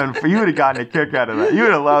 that would have been. You would have gotten a kick out of that. You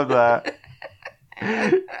would have loved that. You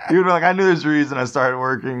would have been like, I knew there's a reason I started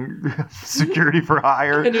working security for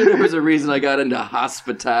hire. I knew there was a reason I got into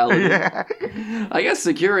hospitality. Yeah. I guess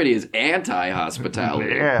security is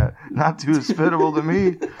anti-hospitality. Yeah, not too hospitable to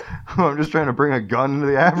me. I'm just trying to bring a gun to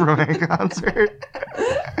the Afroman concert.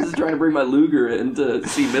 Just trying to bring my Luger in to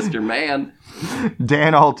see Mr. Man.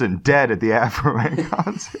 Dan Alton dead at the Afroman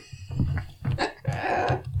concert.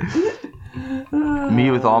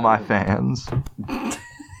 Me with all my fans.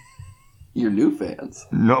 Your new fans.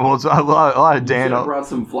 No, well, it's a lot of Dan. I brought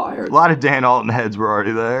some flyers. A lot of Dan Alton heads were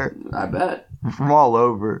already there I bet. from all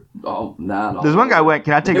over. Oh, not all There's one guy over. went,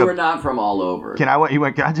 "Can I take They were a? not from all over. He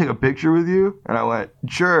went, "Can I take a picture with you?" And I went,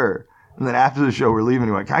 "Sure." And then after the show, we're leaving.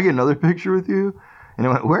 He went, "Can I get another picture with you?" And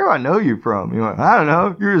I went, "Where do I know you from?" He went, "I don't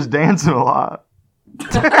know. You're just dancing a lot."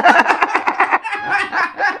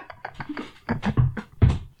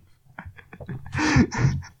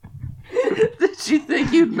 Did you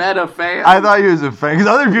think you'd met a fan? I thought he was a fan because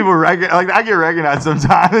other people I get recognized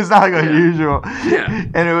sometimes. It's not like unusual. Yeah.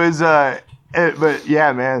 And it was, but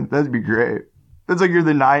yeah, man, that'd be great. It's like you're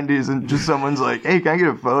the '90s and just someone's like, "Hey, can I get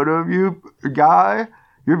a photo of you, guy?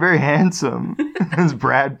 You're very handsome." It's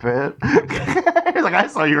Brad Pitt. He's like, "I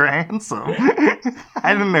saw you were handsome.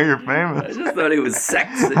 I didn't know you're I famous." just thought he was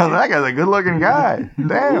sexy. I was like, that guy's a good-looking guy.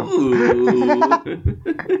 Damn.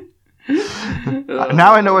 Ooh.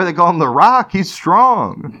 Now I know why they call him The Rock. He's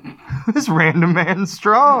strong. This random man's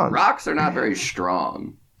strong. Rocks are not very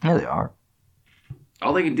strong. Yeah, they are.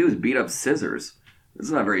 All they can do is beat up scissors. It's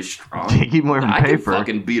not very strong. Can't keep them away from I can paper.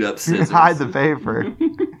 fucking beat up scissors. Hide the paper.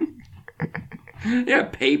 Yeah,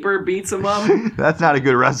 paper beats them up. That's not a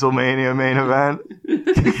good WrestleMania main event.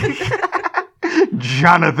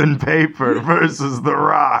 Jonathan Paper versus The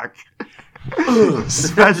Rock.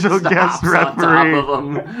 Special guest Hops on referee. top of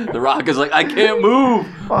him. The Rock is like, I can't move.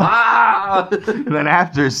 Ah! And then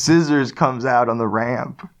after, Scissors comes out on the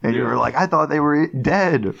ramp. And you were like, I thought they were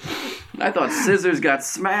dead. I thought scissors got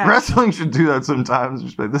smashed. Wrestling should do that sometimes.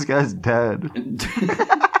 Just like, this guy's dead.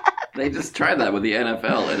 They just tried that with the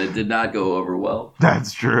NFL, and it did not go over well.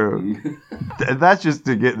 That's true. That's just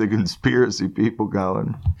to get the conspiracy people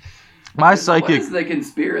going. My What psychic, is the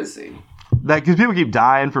conspiracy? because people keep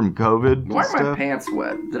dying from COVID. Why and are my stuff. pants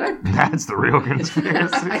wet? Did I? That's the real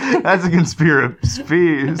conspiracy. That's a conspiracy.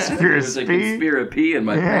 There's a Conspiracy. conspiracy in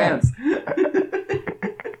my Yeah. pants.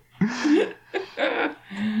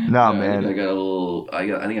 No, I think I man. got a little. I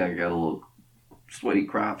think I got a little sweaty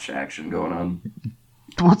crotch action going on.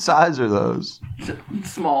 What size are those?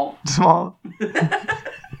 Small. Small.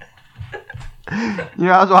 You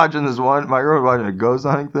know, I was watching this one. My girl was watching a ghost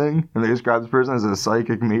hunting thing, and they described this person as a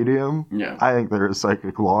psychic medium. Yeah. I think they're a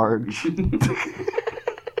psychic large.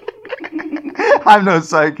 I'm no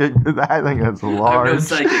psychic, but I think that's a large. I'm no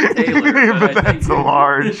psychic Taylor, but I that's think- a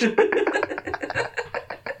large.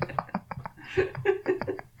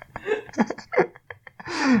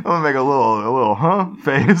 I'm gonna make a little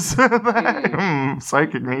face.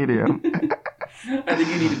 Psychic medium. I think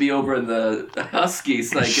you need to be over in the husky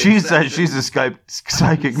psychic. She says section. she's a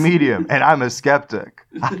psychic medium, and I'm a skeptic.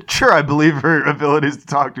 I'm sure I believe her abilities to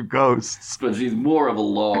talk to ghosts. But she's more of a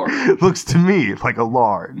large. Looks to me like a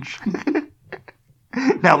large.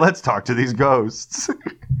 Now let's talk to these ghosts.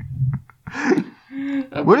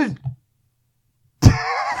 What did?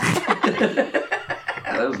 That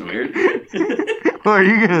was weird. What are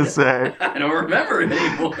you gonna say? I don't remember it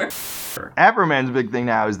anymore. Afroman's big thing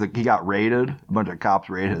now is that he got raided. A bunch of cops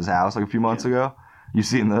raided his house like a few months ago. You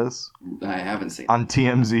seen this I haven't seen on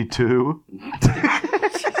TMZ 2?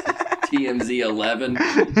 TMZ 11.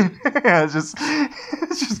 Yeah, it's just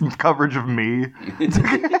coverage of me.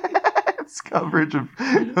 It's coverage of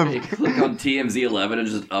You click on TMZ 11 and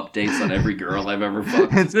just updates on every girl I've ever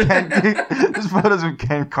fucked. it's there's photos of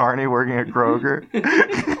Ken Carney working at Kroger.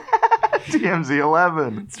 TMZ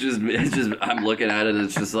 11. It's just I'm looking at it and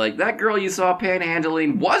it's just like, that girl you saw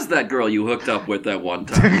panhandling was that girl you hooked up with that one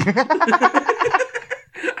time.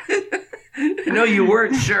 No, you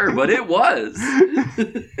weren't sure, but it was.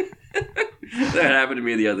 That happened to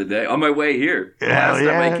me the other day on my way here. Hell Last time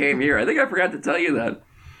yeah. I came here. I think I forgot to tell you that.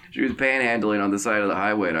 She was panhandling on the side of the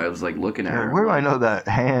highway, and I was like looking at her. Where do I know that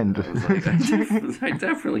hand? I was like, I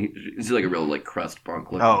definitely. She's like a real like crust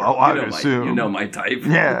punk. Looking I would assume. You know my type.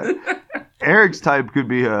 Yeah. Eric's type could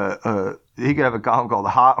be he could have a column called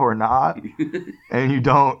Hot or Not, and you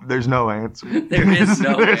don't. There's no answer. There is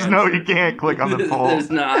no. There's answer. no. You can't click on the poll. There's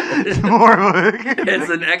not. It's more of a. It's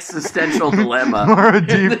an existential dilemma. More of a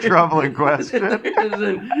deep troubling question.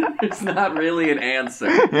 It's not really an answer.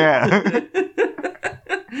 Yeah.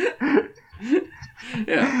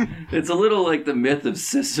 Yeah, it's a little like the myth of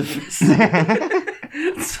Sisyphus.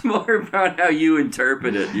 It's more about how you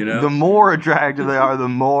interpret it, you know? The more attractive they are, the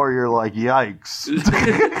more you're like, yikes.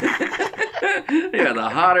 Yeah, the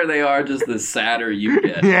hotter they are, just the sadder you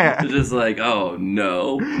get. Yeah. It's just like, oh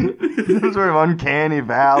no. Some sort of uncanny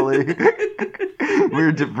valley.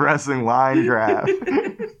 Weird, depressing line graph.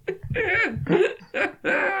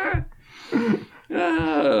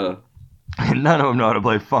 And none of them know how to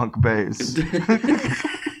play funk bass.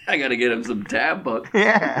 I gotta get him some tab book.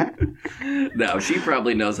 Yeah. No, she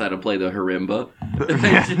probably knows how to play the marimba.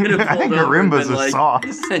 I think marimba's a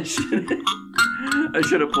sauce. I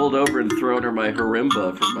should have pulled over and thrown her my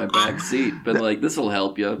marimba from my back seat. Been like, this'll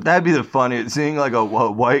help you. That'd be the funniest. Seeing like a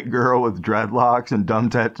white girl with dreadlocks and dumb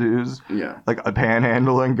tattoos. Yeah. Like a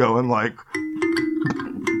panhandling going like...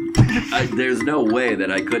 There's no way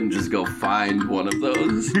that I couldn't just go find one of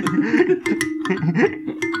those.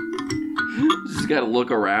 Just gotta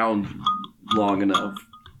look around long enough.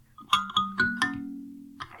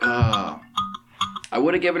 I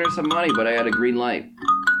would have given her some money, but I had a green light.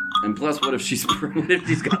 And plus, what if she's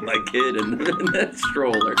got my kid in that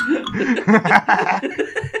stroller?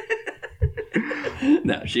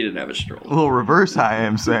 No, she didn't have a stroller. A little reverse I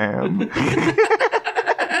Am Sam.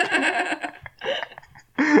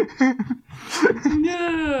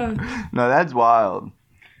 Yeah. No, that's wild.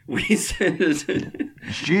 We said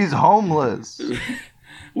she's homeless.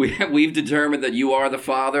 We've determined that you are the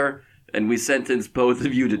father, and we sentence both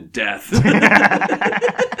of you to death.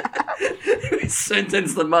 We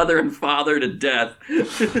sentence the mother and father to death.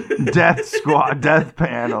 Death squad, death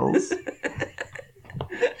panels.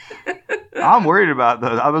 I'm worried about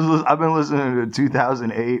those. I've been listening to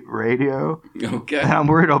 2008 radio. Okay. And I'm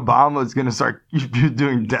worried Obama's going to start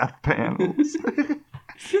doing death panels.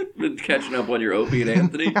 Been catching up on your Opie and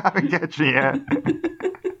Anthony? I've been catching up.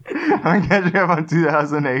 I've been catching up on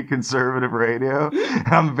 2008 conservative radio.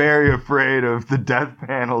 I'm very afraid of the death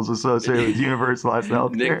panels associated with universalized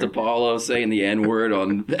healthcare. Nick DiPaolo saying the N-word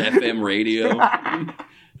on FM radio.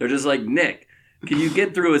 They're just like, Nick, can you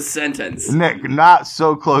get through a sentence? Nick, not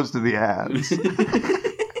so close to the ads.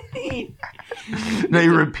 They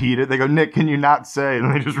repeat it. They go, Nick, can you not say?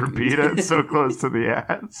 And they just repeat it. So close to the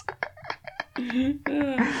ads. Nick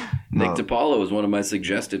DiPaolo is one of my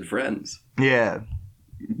suggested friends. Yeah.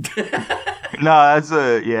 No, that's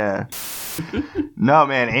yeah. No,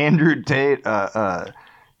 man, Andrew Tate,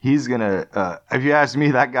 he's gonna, if you ask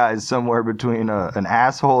me, that guy is somewhere between an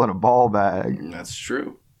asshole and a ball bag. That's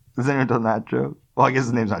true. Has anyone done that joke? Well, I guess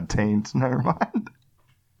his name's not Taint. Never mind.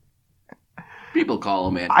 People call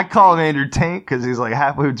him Andrew. I call him Andrew Taint because he's like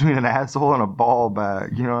halfway between an asshole and a ball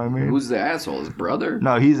bag. You know what I mean? Who's the asshole? His brother?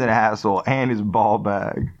 No, he's an asshole and he's a ball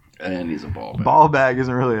bag. And he's a ball bag. Ball bag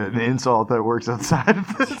isn't really an insult that works outside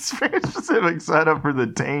of this very specific setup for the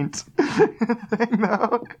taint thing,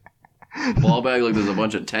 though. Ball bag, like there's a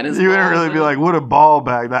bunch of tennis You balls wouldn't really in be it? like, what a ball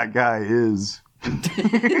bag that guy is.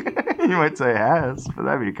 You might say has, but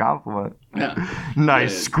that'd be a compliment. Yeah.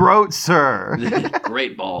 Nice scrote, sir.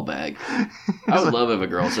 Great ball bag. I would love if a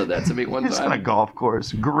girl said that to me one It's on a time. golf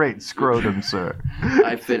course. Great scrotum, sir.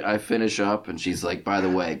 I finish up and she's like, by the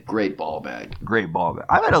way, great ball bag. Great ball bag.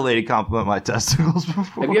 I've had a lady compliment my testicles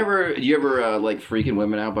before. Have you ever like freaking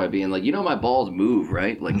women out by being like, you know, my balls move,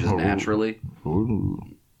 right? Like just naturally. Ooh.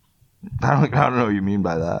 I don't know what you mean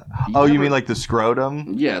by that. You mean like the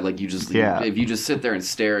scrotum? Yeah, like you just if you just sit there and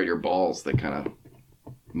stare at your balls, they kind of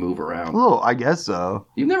move around. Oh, I guess so.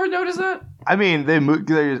 You've never noticed that? I mean, they move.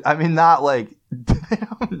 I mean, not like they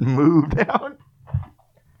don't move. They don't.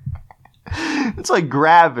 It's like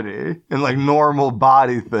gravity and like normal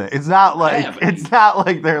body thing. It's not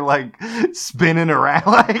like they're like spinning around.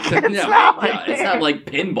 Like it's not like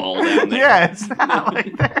pinball down there. Yeah, it's not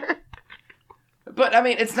like that. But I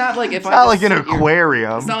mean, it's not like it's not like an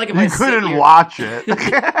aquarium. It's not like if you couldn't watch it.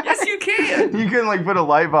 Yes, you can. You can like put a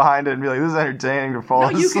light behind it and be like, "This is entertaining to fall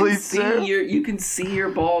asleep to." You can see your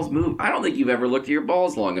balls move. I don't think you've ever looked at your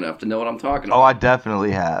balls long enough to know what I'm talking about. Oh, I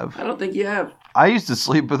definitely have. I don't think you have. I used to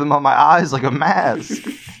sleep with them on my eyes like a mask.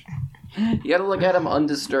 You got to look at them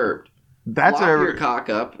undisturbed. That's Flop your cock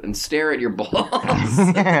up and stare at your balls.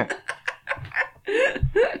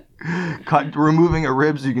 Removing a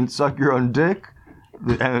rib so you can suck your own dick.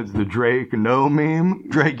 And it's the Drake no meme.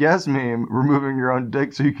 Drake yes meme. Removing your own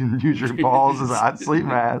dick so you can use your balls as a hot sleep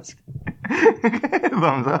mask.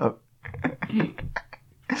 Thumbs up.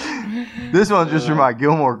 This one's just for my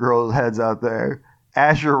Gilmore Girls heads out there.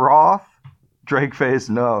 Asher Roth, Drake face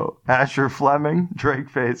no. Asher Fleming, Drake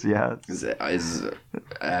face yes. Is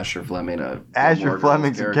Asher Fleming a Asher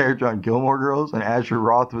Fleming's a character on Gilmore Girls, and Asher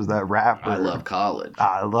Roth was that rapper. I Love College.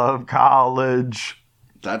 I love college.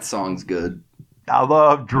 That song's good. I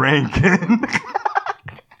love drinking.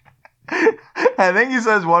 I think he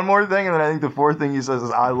says one more thing, and then I think the fourth thing he says is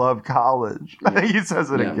I love college. I think he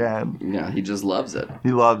says it again. Yeah, he just loves it. He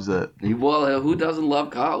loves it. Well, who doesn't love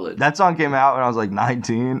college? That song came out when I was like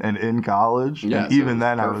 19 and in college. Yeah, and so even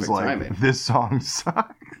then I was like, timing. this song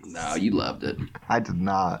sucks. No, you loved it. I did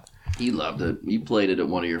not. You loved it. You played it at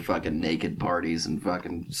one of your fucking naked parties and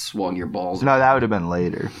fucking swung your balls. No, that would have been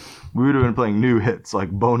later. We would have been playing new hits like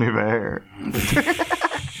Bon Iver.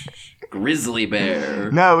 Grizzly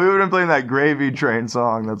Bear. No, we would have been playing that Gravy Train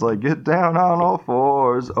song that's like, get down on all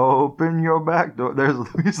fours, open your back door.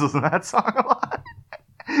 We used to listen to that song a lot.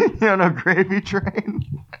 You don't know Gravy Train?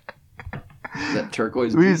 That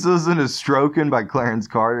Turquoise We Jeep. used to listen to Strokin' by Clarence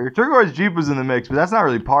Carter. Turquoise Jeep was in the mix, but that's not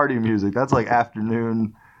really party music. That's like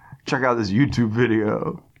afternoon. Check out this YouTube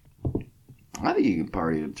video. I think you can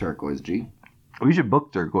party at Turquoise Jeep. We should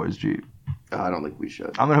book Turquoise Jeep. I don't think we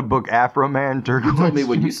should. I'm going to book Afro Man Turquoise You told me Jeep.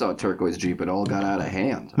 when you saw Turquoise Jeep, it all got out of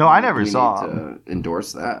hand. No, I never We saw need to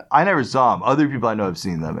endorse that. I never saw them. Other people I know have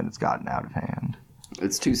seen them, and it's gotten out of hand.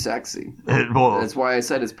 It's too sexy. Well, That's why I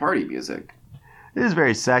said it's party music. it is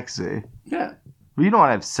very sexy. Yeah. But you don't want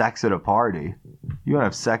to have sex at a party. You want to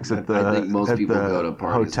have sex at the I think most at people the go to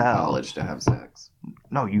parties in hotel. college to have sex.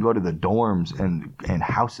 No, you go to the dorms and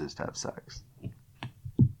houses to have sex.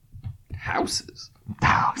 Houses.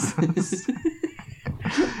 Houses.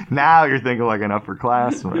 Now you're thinking like an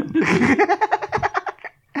upperclassman.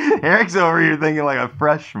 Eric's over here thinking like a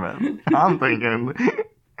freshman. I'm thinking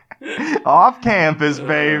off campus,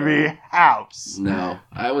 baby, house. No,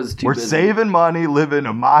 I was too We're busy. saving money, living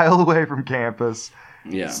a mile away from campus.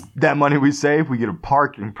 Yeah, That money we save, we get a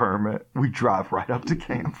parking permit. We drive right up to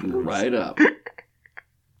campus. right up.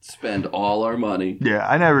 Spend all our money. Yeah,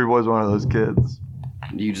 I never was one of those kids.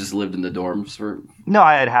 You just lived in the dorms for... No,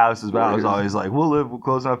 I had houses, but I was Weird. always like, we'll live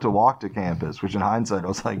close enough to walk to campus, which in hindsight, I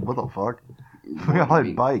was like, what the fuck? We all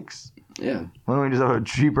had bikes. Yeah. Why don't we just have a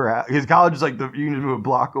cheaper house? Because college is like, you can just move a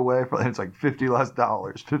block away, and it's like $50 less,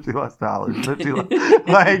 $50 less, $50 less.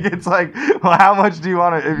 Like, it's like, well, how much do you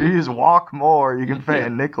want to, if you just walk more, you can pay a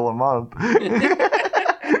nickel a month.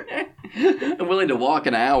 I'm willing to walk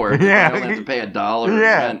an hour. Yeah. I don't have to pay $1 in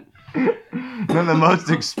Yeah. rent. Then the most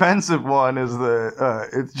expensive one is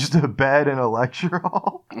it's just a bed in a lecture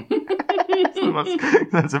hall. It's the most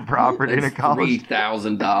expensive property in a That's college.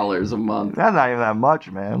 $3,000 a month. That's not even that much,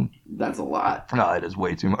 man. That's a lot. No, it is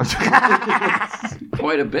way too much.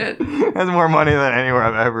 Quite a bit. That's more money than anywhere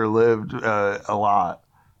I've ever lived. A lot.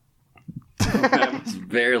 That was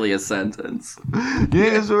barely a sentence. You think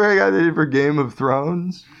this is where I got it for Game of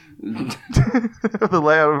Thrones? The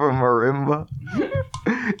layout of a marimba.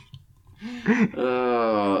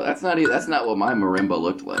 Oh, that's not what my marimba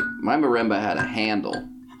looked like. My marimba had a handle.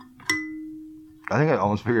 I think I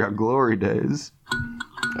almost figured out Glory Days.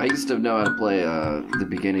 I used to know how to play the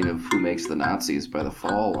beginning of Who Makes the Nazis by The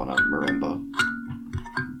Fall on a marimba.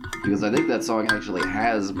 Because I think that song actually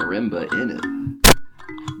has marimba in it.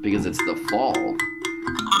 Because it's The Fall.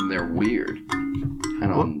 And they're weird.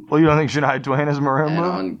 And on, Well, you don't think Shania Twain is and marimba?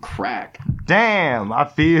 on crack. Damn, I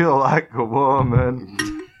feel like a woman.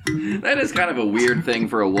 That is kind of a weird thing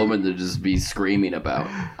for a woman to just be screaming about.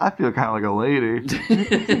 I feel kind of like a lady.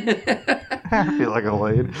 I feel like a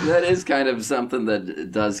lady. That is kind of something that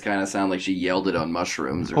does kind of sound like she yelled it on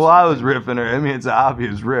mushrooms or Well, something. I was riffing her. I mean, it's an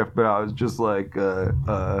obvious riff, but I was just like,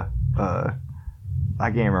 I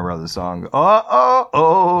can't remember the song.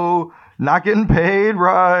 Oh, not getting paid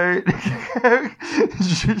right.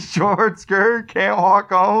 Short skirt, can't walk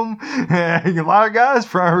home. A lot of guys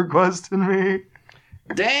friend requesting me.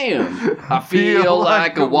 Damn! I feel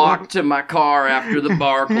like a walk to my car after the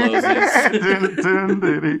bar closes.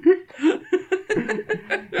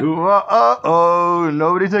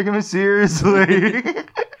 Nobody taking me seriously.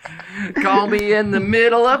 Call me in the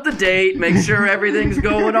middle of the date. Make sure everything's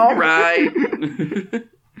going all right.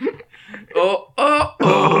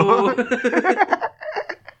 Oh.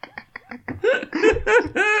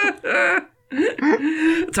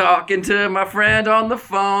 Talking to my friend on the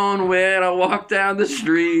phone when I walk down the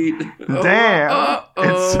street. Damn,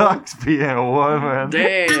 it's sucks being a woman.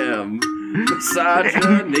 Damn.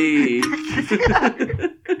 Misogyny.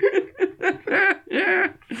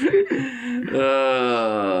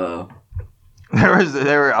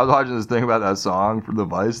 I was watching this thing about that song for the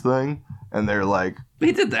Vice thing, and they're like,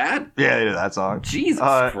 They did that? yeah, they did that song. Jesus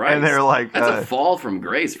Christ. And they're like, that's a fall from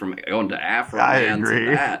grace from going to Afro I Man agree.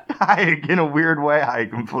 to that. In a weird way, I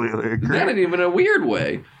completely agree. Not even in a weird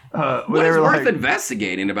way. But What they is were worth like,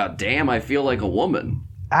 investigating about damn I feel like a woman?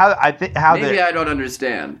 Maybe I don't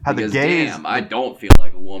understand. how the Because gays- damn, I don't feel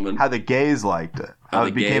like a woman. how the gays liked it. How How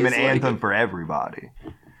the it became an gays liked anthem it. for everybody.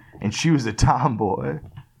 And she was a tomboy.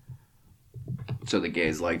 So the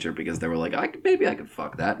gays liked her because they were like, maybe I could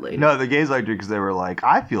fuck that lady. No, the gays liked her because they were like,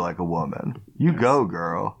 I feel like a woman. You go,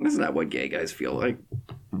 girl. That's not what gay guys feel like.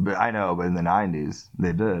 But I know, but in the 90s,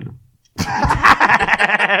 they did.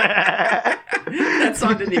 That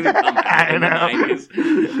song didn't even come out in the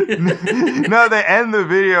 90s. No, they end the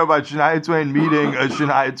video by Shania Twain meeting a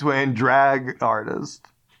Shania Twain drag artist.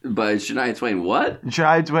 But Shania Twain, what?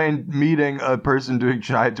 Shania Twain meeting a person doing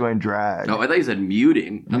Shania Twain drag. Oh, I thought you said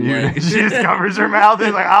muting. I'm like, She just covers her mouth and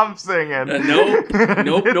is like, I'm singing. Nope. Nope, Get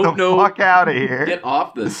nope, the nope. fuck out of here. Get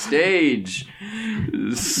off the stage.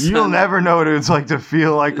 You'll never know what it's like to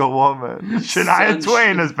feel like a woman. Shania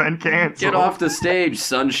Twain has been canceled. Get off the stage,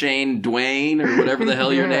 Sunshine Dwayne, or whatever the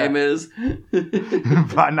hell your Yeah. name is.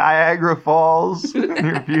 By Niagara Falls.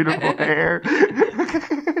 Your beautiful hair.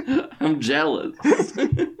 I'm jealous.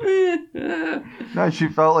 No, she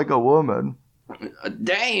felt like a woman.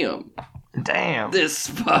 Damn. Damn. This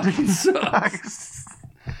fucking sucks.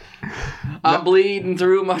 I'm bleeding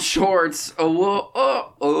through my shorts. Oh, whoa,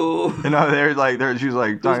 oh. You know, she was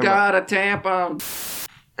like, Who's talking about, got a tampon?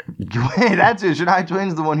 wait, that's it. Shania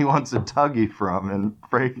Twain's the one he wants a tuggy from in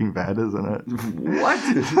Breaking Bad, isn't it?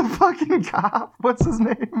 What? The fucking cop. What's his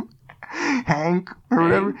name? Hank or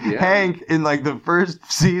whatever. Yeah. Hank, in like the first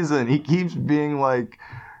season, he keeps being like,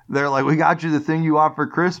 they're like, we got you the thing you want for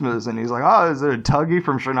Christmas. And he's like, oh, is it a tuggy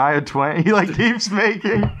from Shania Twain? He like keeps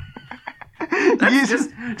making... That's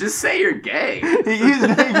just say you're gay. He's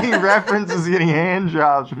making references getting hand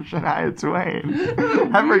jobs from Shania Twain.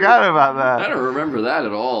 I forgot about I that. don't remember that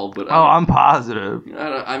at all. But Oh, I'm positive.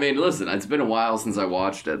 I mean, listen, it's been a while since I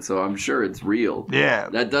watched it, so I'm sure it's real. Yeah.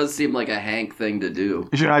 That does seem like a Hank thing to do.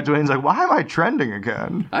 Shania Twain's like, why am I trending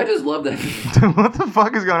again? I just love that. What the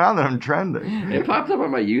fuck is going on that I'm trending? It popped up on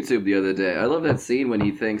my YouTube the other day. I love that scene when he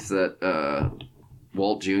thinks that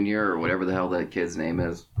Walt Jr. or whatever the hell that kid's name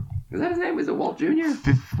is. Is that his name? Is it Walt Jr.?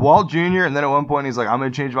 Walt Jr. And then at one point he's like, I'm going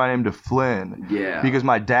to change my name to Flynn. Yeah. Because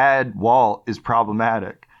my dad, Walt, is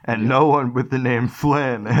problematic. And no one with the name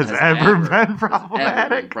Flynn has ever been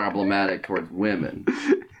problematic. Problematic towards women.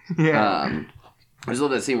 Yeah. I just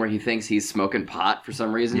love that scene where he thinks he's smoking pot for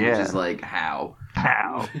some reason, Yeah. which is like, how?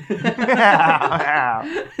 How?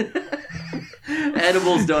 How?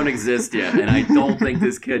 Edibles don't exist yet, and I don't think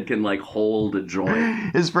this kid can, like, hold a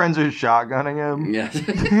joint. His friends are shotgunning him. Yeah.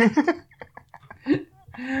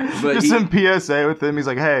 But Just some PSA with him. He's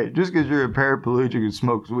like, hey, just because you're a paraplegic who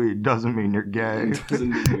smokes weed doesn't mean you're gay. doesn't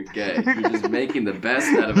mean you're gay. You're just making the best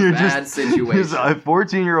out of a bad situation. Just a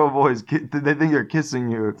 14-year-old boys, they think they're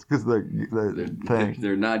kissing you. It's because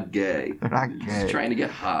They're not gay. They're not He's gay. trying to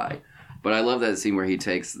get high. But I love that scene where he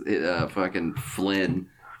takes fucking Flynn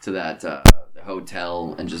to that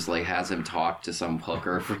hotel and just like has him talk to some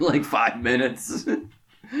hooker for like 5 minutes.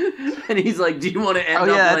 And he's like, do you want to end up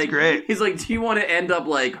that's like... great. He's like, do you want to end up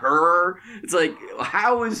like her? It's like,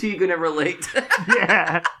 how is he going to relate to that?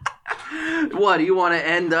 Yeah. What, do you want to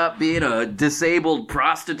end up being a disabled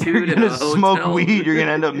prostitute You're in a gonna hotel? smoke weed. You're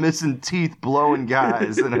gonna end up missing teeth, blowing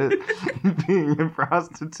guys, and being a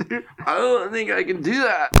prostitute. I don't think I can do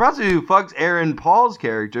that. Prostitute who fucks Aaron Paul's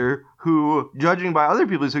character, who, judging by other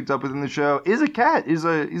people he's hooked up with in the show, is a cat. He's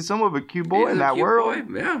somewhat of a cute boy He's in a that cute world.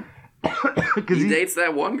 boy, yeah. Because He dates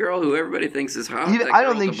that one girl who everybody thinks is hot. That I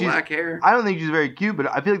girl don't think with the she's black hair. I don't think she's very cute, but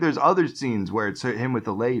I feel like there's other scenes where it's him with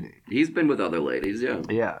the lady. He's been with other ladies, yeah.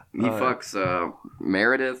 Yeah. He fucks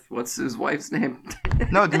Meredith. What's his wife's name?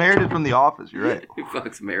 No, it's Meredith from The Office. You're right. He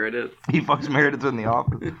fucks Meredith. He fucks Meredith from The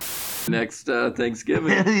Office. Next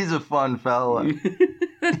Thanksgiving. He's a fun fella.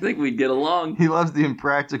 I think we'd get along. He loves the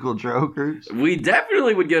impractical jokers. We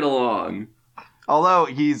definitely would get along. Although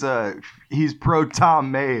he's pro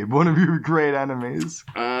Tom Mabe, one of your great enemies.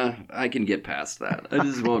 I can get past that. I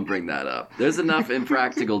just won't bring that up. There's enough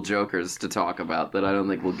impractical jokers to talk about that I don't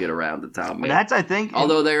think we'll get around to Tom Mabe. That's, I think...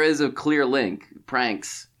 Although there is a clear link.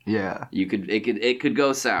 Pranks. Yeah. It could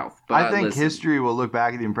go south. But I think listen, history will look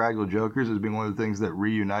back at the Impractical Jokers as being one of the things that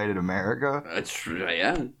reunited America.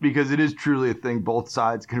 yeah. Because it is truly a thing both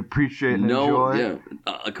sides can appreciate and enjoy.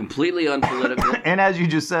 Yeah. Completely unpolitical. And as you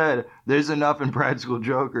just said, there's enough Impractical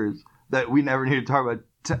Jokers that we never need to talk about.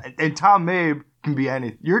 And Tom Mabe can be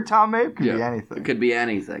anything. Your Tom Mabe can be anything. It could be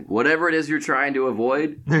anything. Whatever it is you're trying to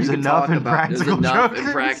avoid, there's enough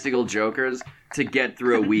Impractical Jokers to get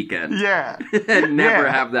through a weekend. Yeah. And never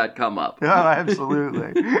have that come up. Oh,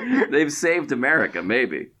 absolutely. They've saved America,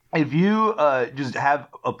 maybe. If you just have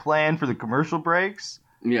a plan for the commercial breaks,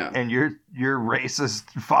 and your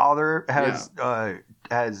racist father has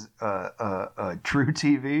True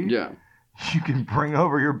TV, you can bring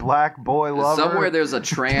over your black boy lover. Somewhere there's a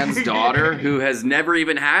trans daughter who has never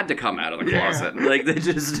even had to come out of the closet. Like, they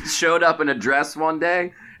just showed up in a dress one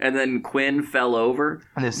day, and then Quinn fell over.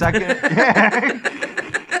 And the second...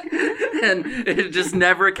 And it just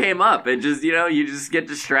never came up. It just, you just get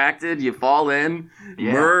distracted, you fall in.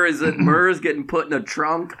 Yeah. Murr is getting put in a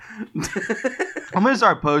trunk. I'm going to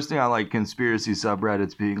start posting on, like, conspiracy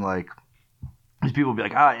subreddits being like, these people be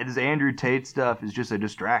like, this Andrew Tate stuff is just a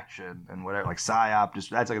distraction and whatever, like psyop.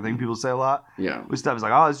 That's like a thing people say a lot. Yeah. This stuff is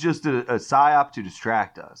like, it's just a psyop to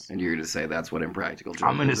distract us. And you're going to say that's what Impractical Jokers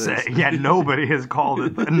I'm going to say, nobody has called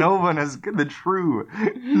it. No one has the true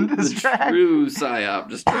distraction. The true psyop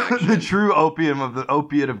distraction. The true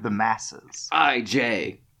opiate of the masses.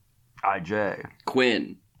 IJ.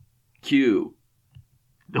 Quinn. Q.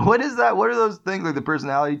 What is that? What are those things like the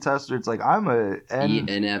personality tester? It's like I'm a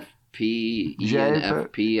ENFP,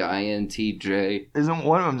 INTJ. Isn't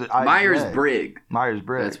one of them Myers-Briggs?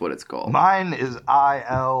 Myers-Briggs. That's what it's called. Mine is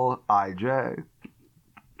ILIJ.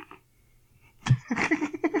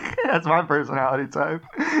 That's my personality type.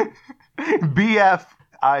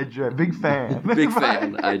 BFIJ. Big fan. Big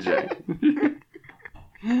fan, IJ.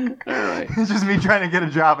 All right. It's just me trying to get a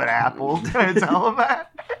job at Apple. Can I tell them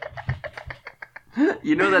that?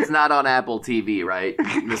 You know that's not on Apple TV, right,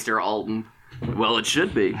 Mr. Alton? Well, it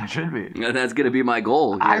should be. It should be. And that's going to be my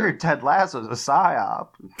goal here. I heard Ted Lasso's a psyop.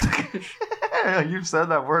 You've said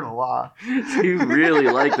that word a lot. You really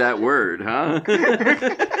like that word, huh?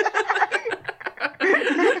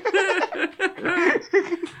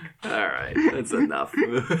 All right, that's enough.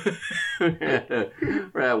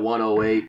 We're at 108.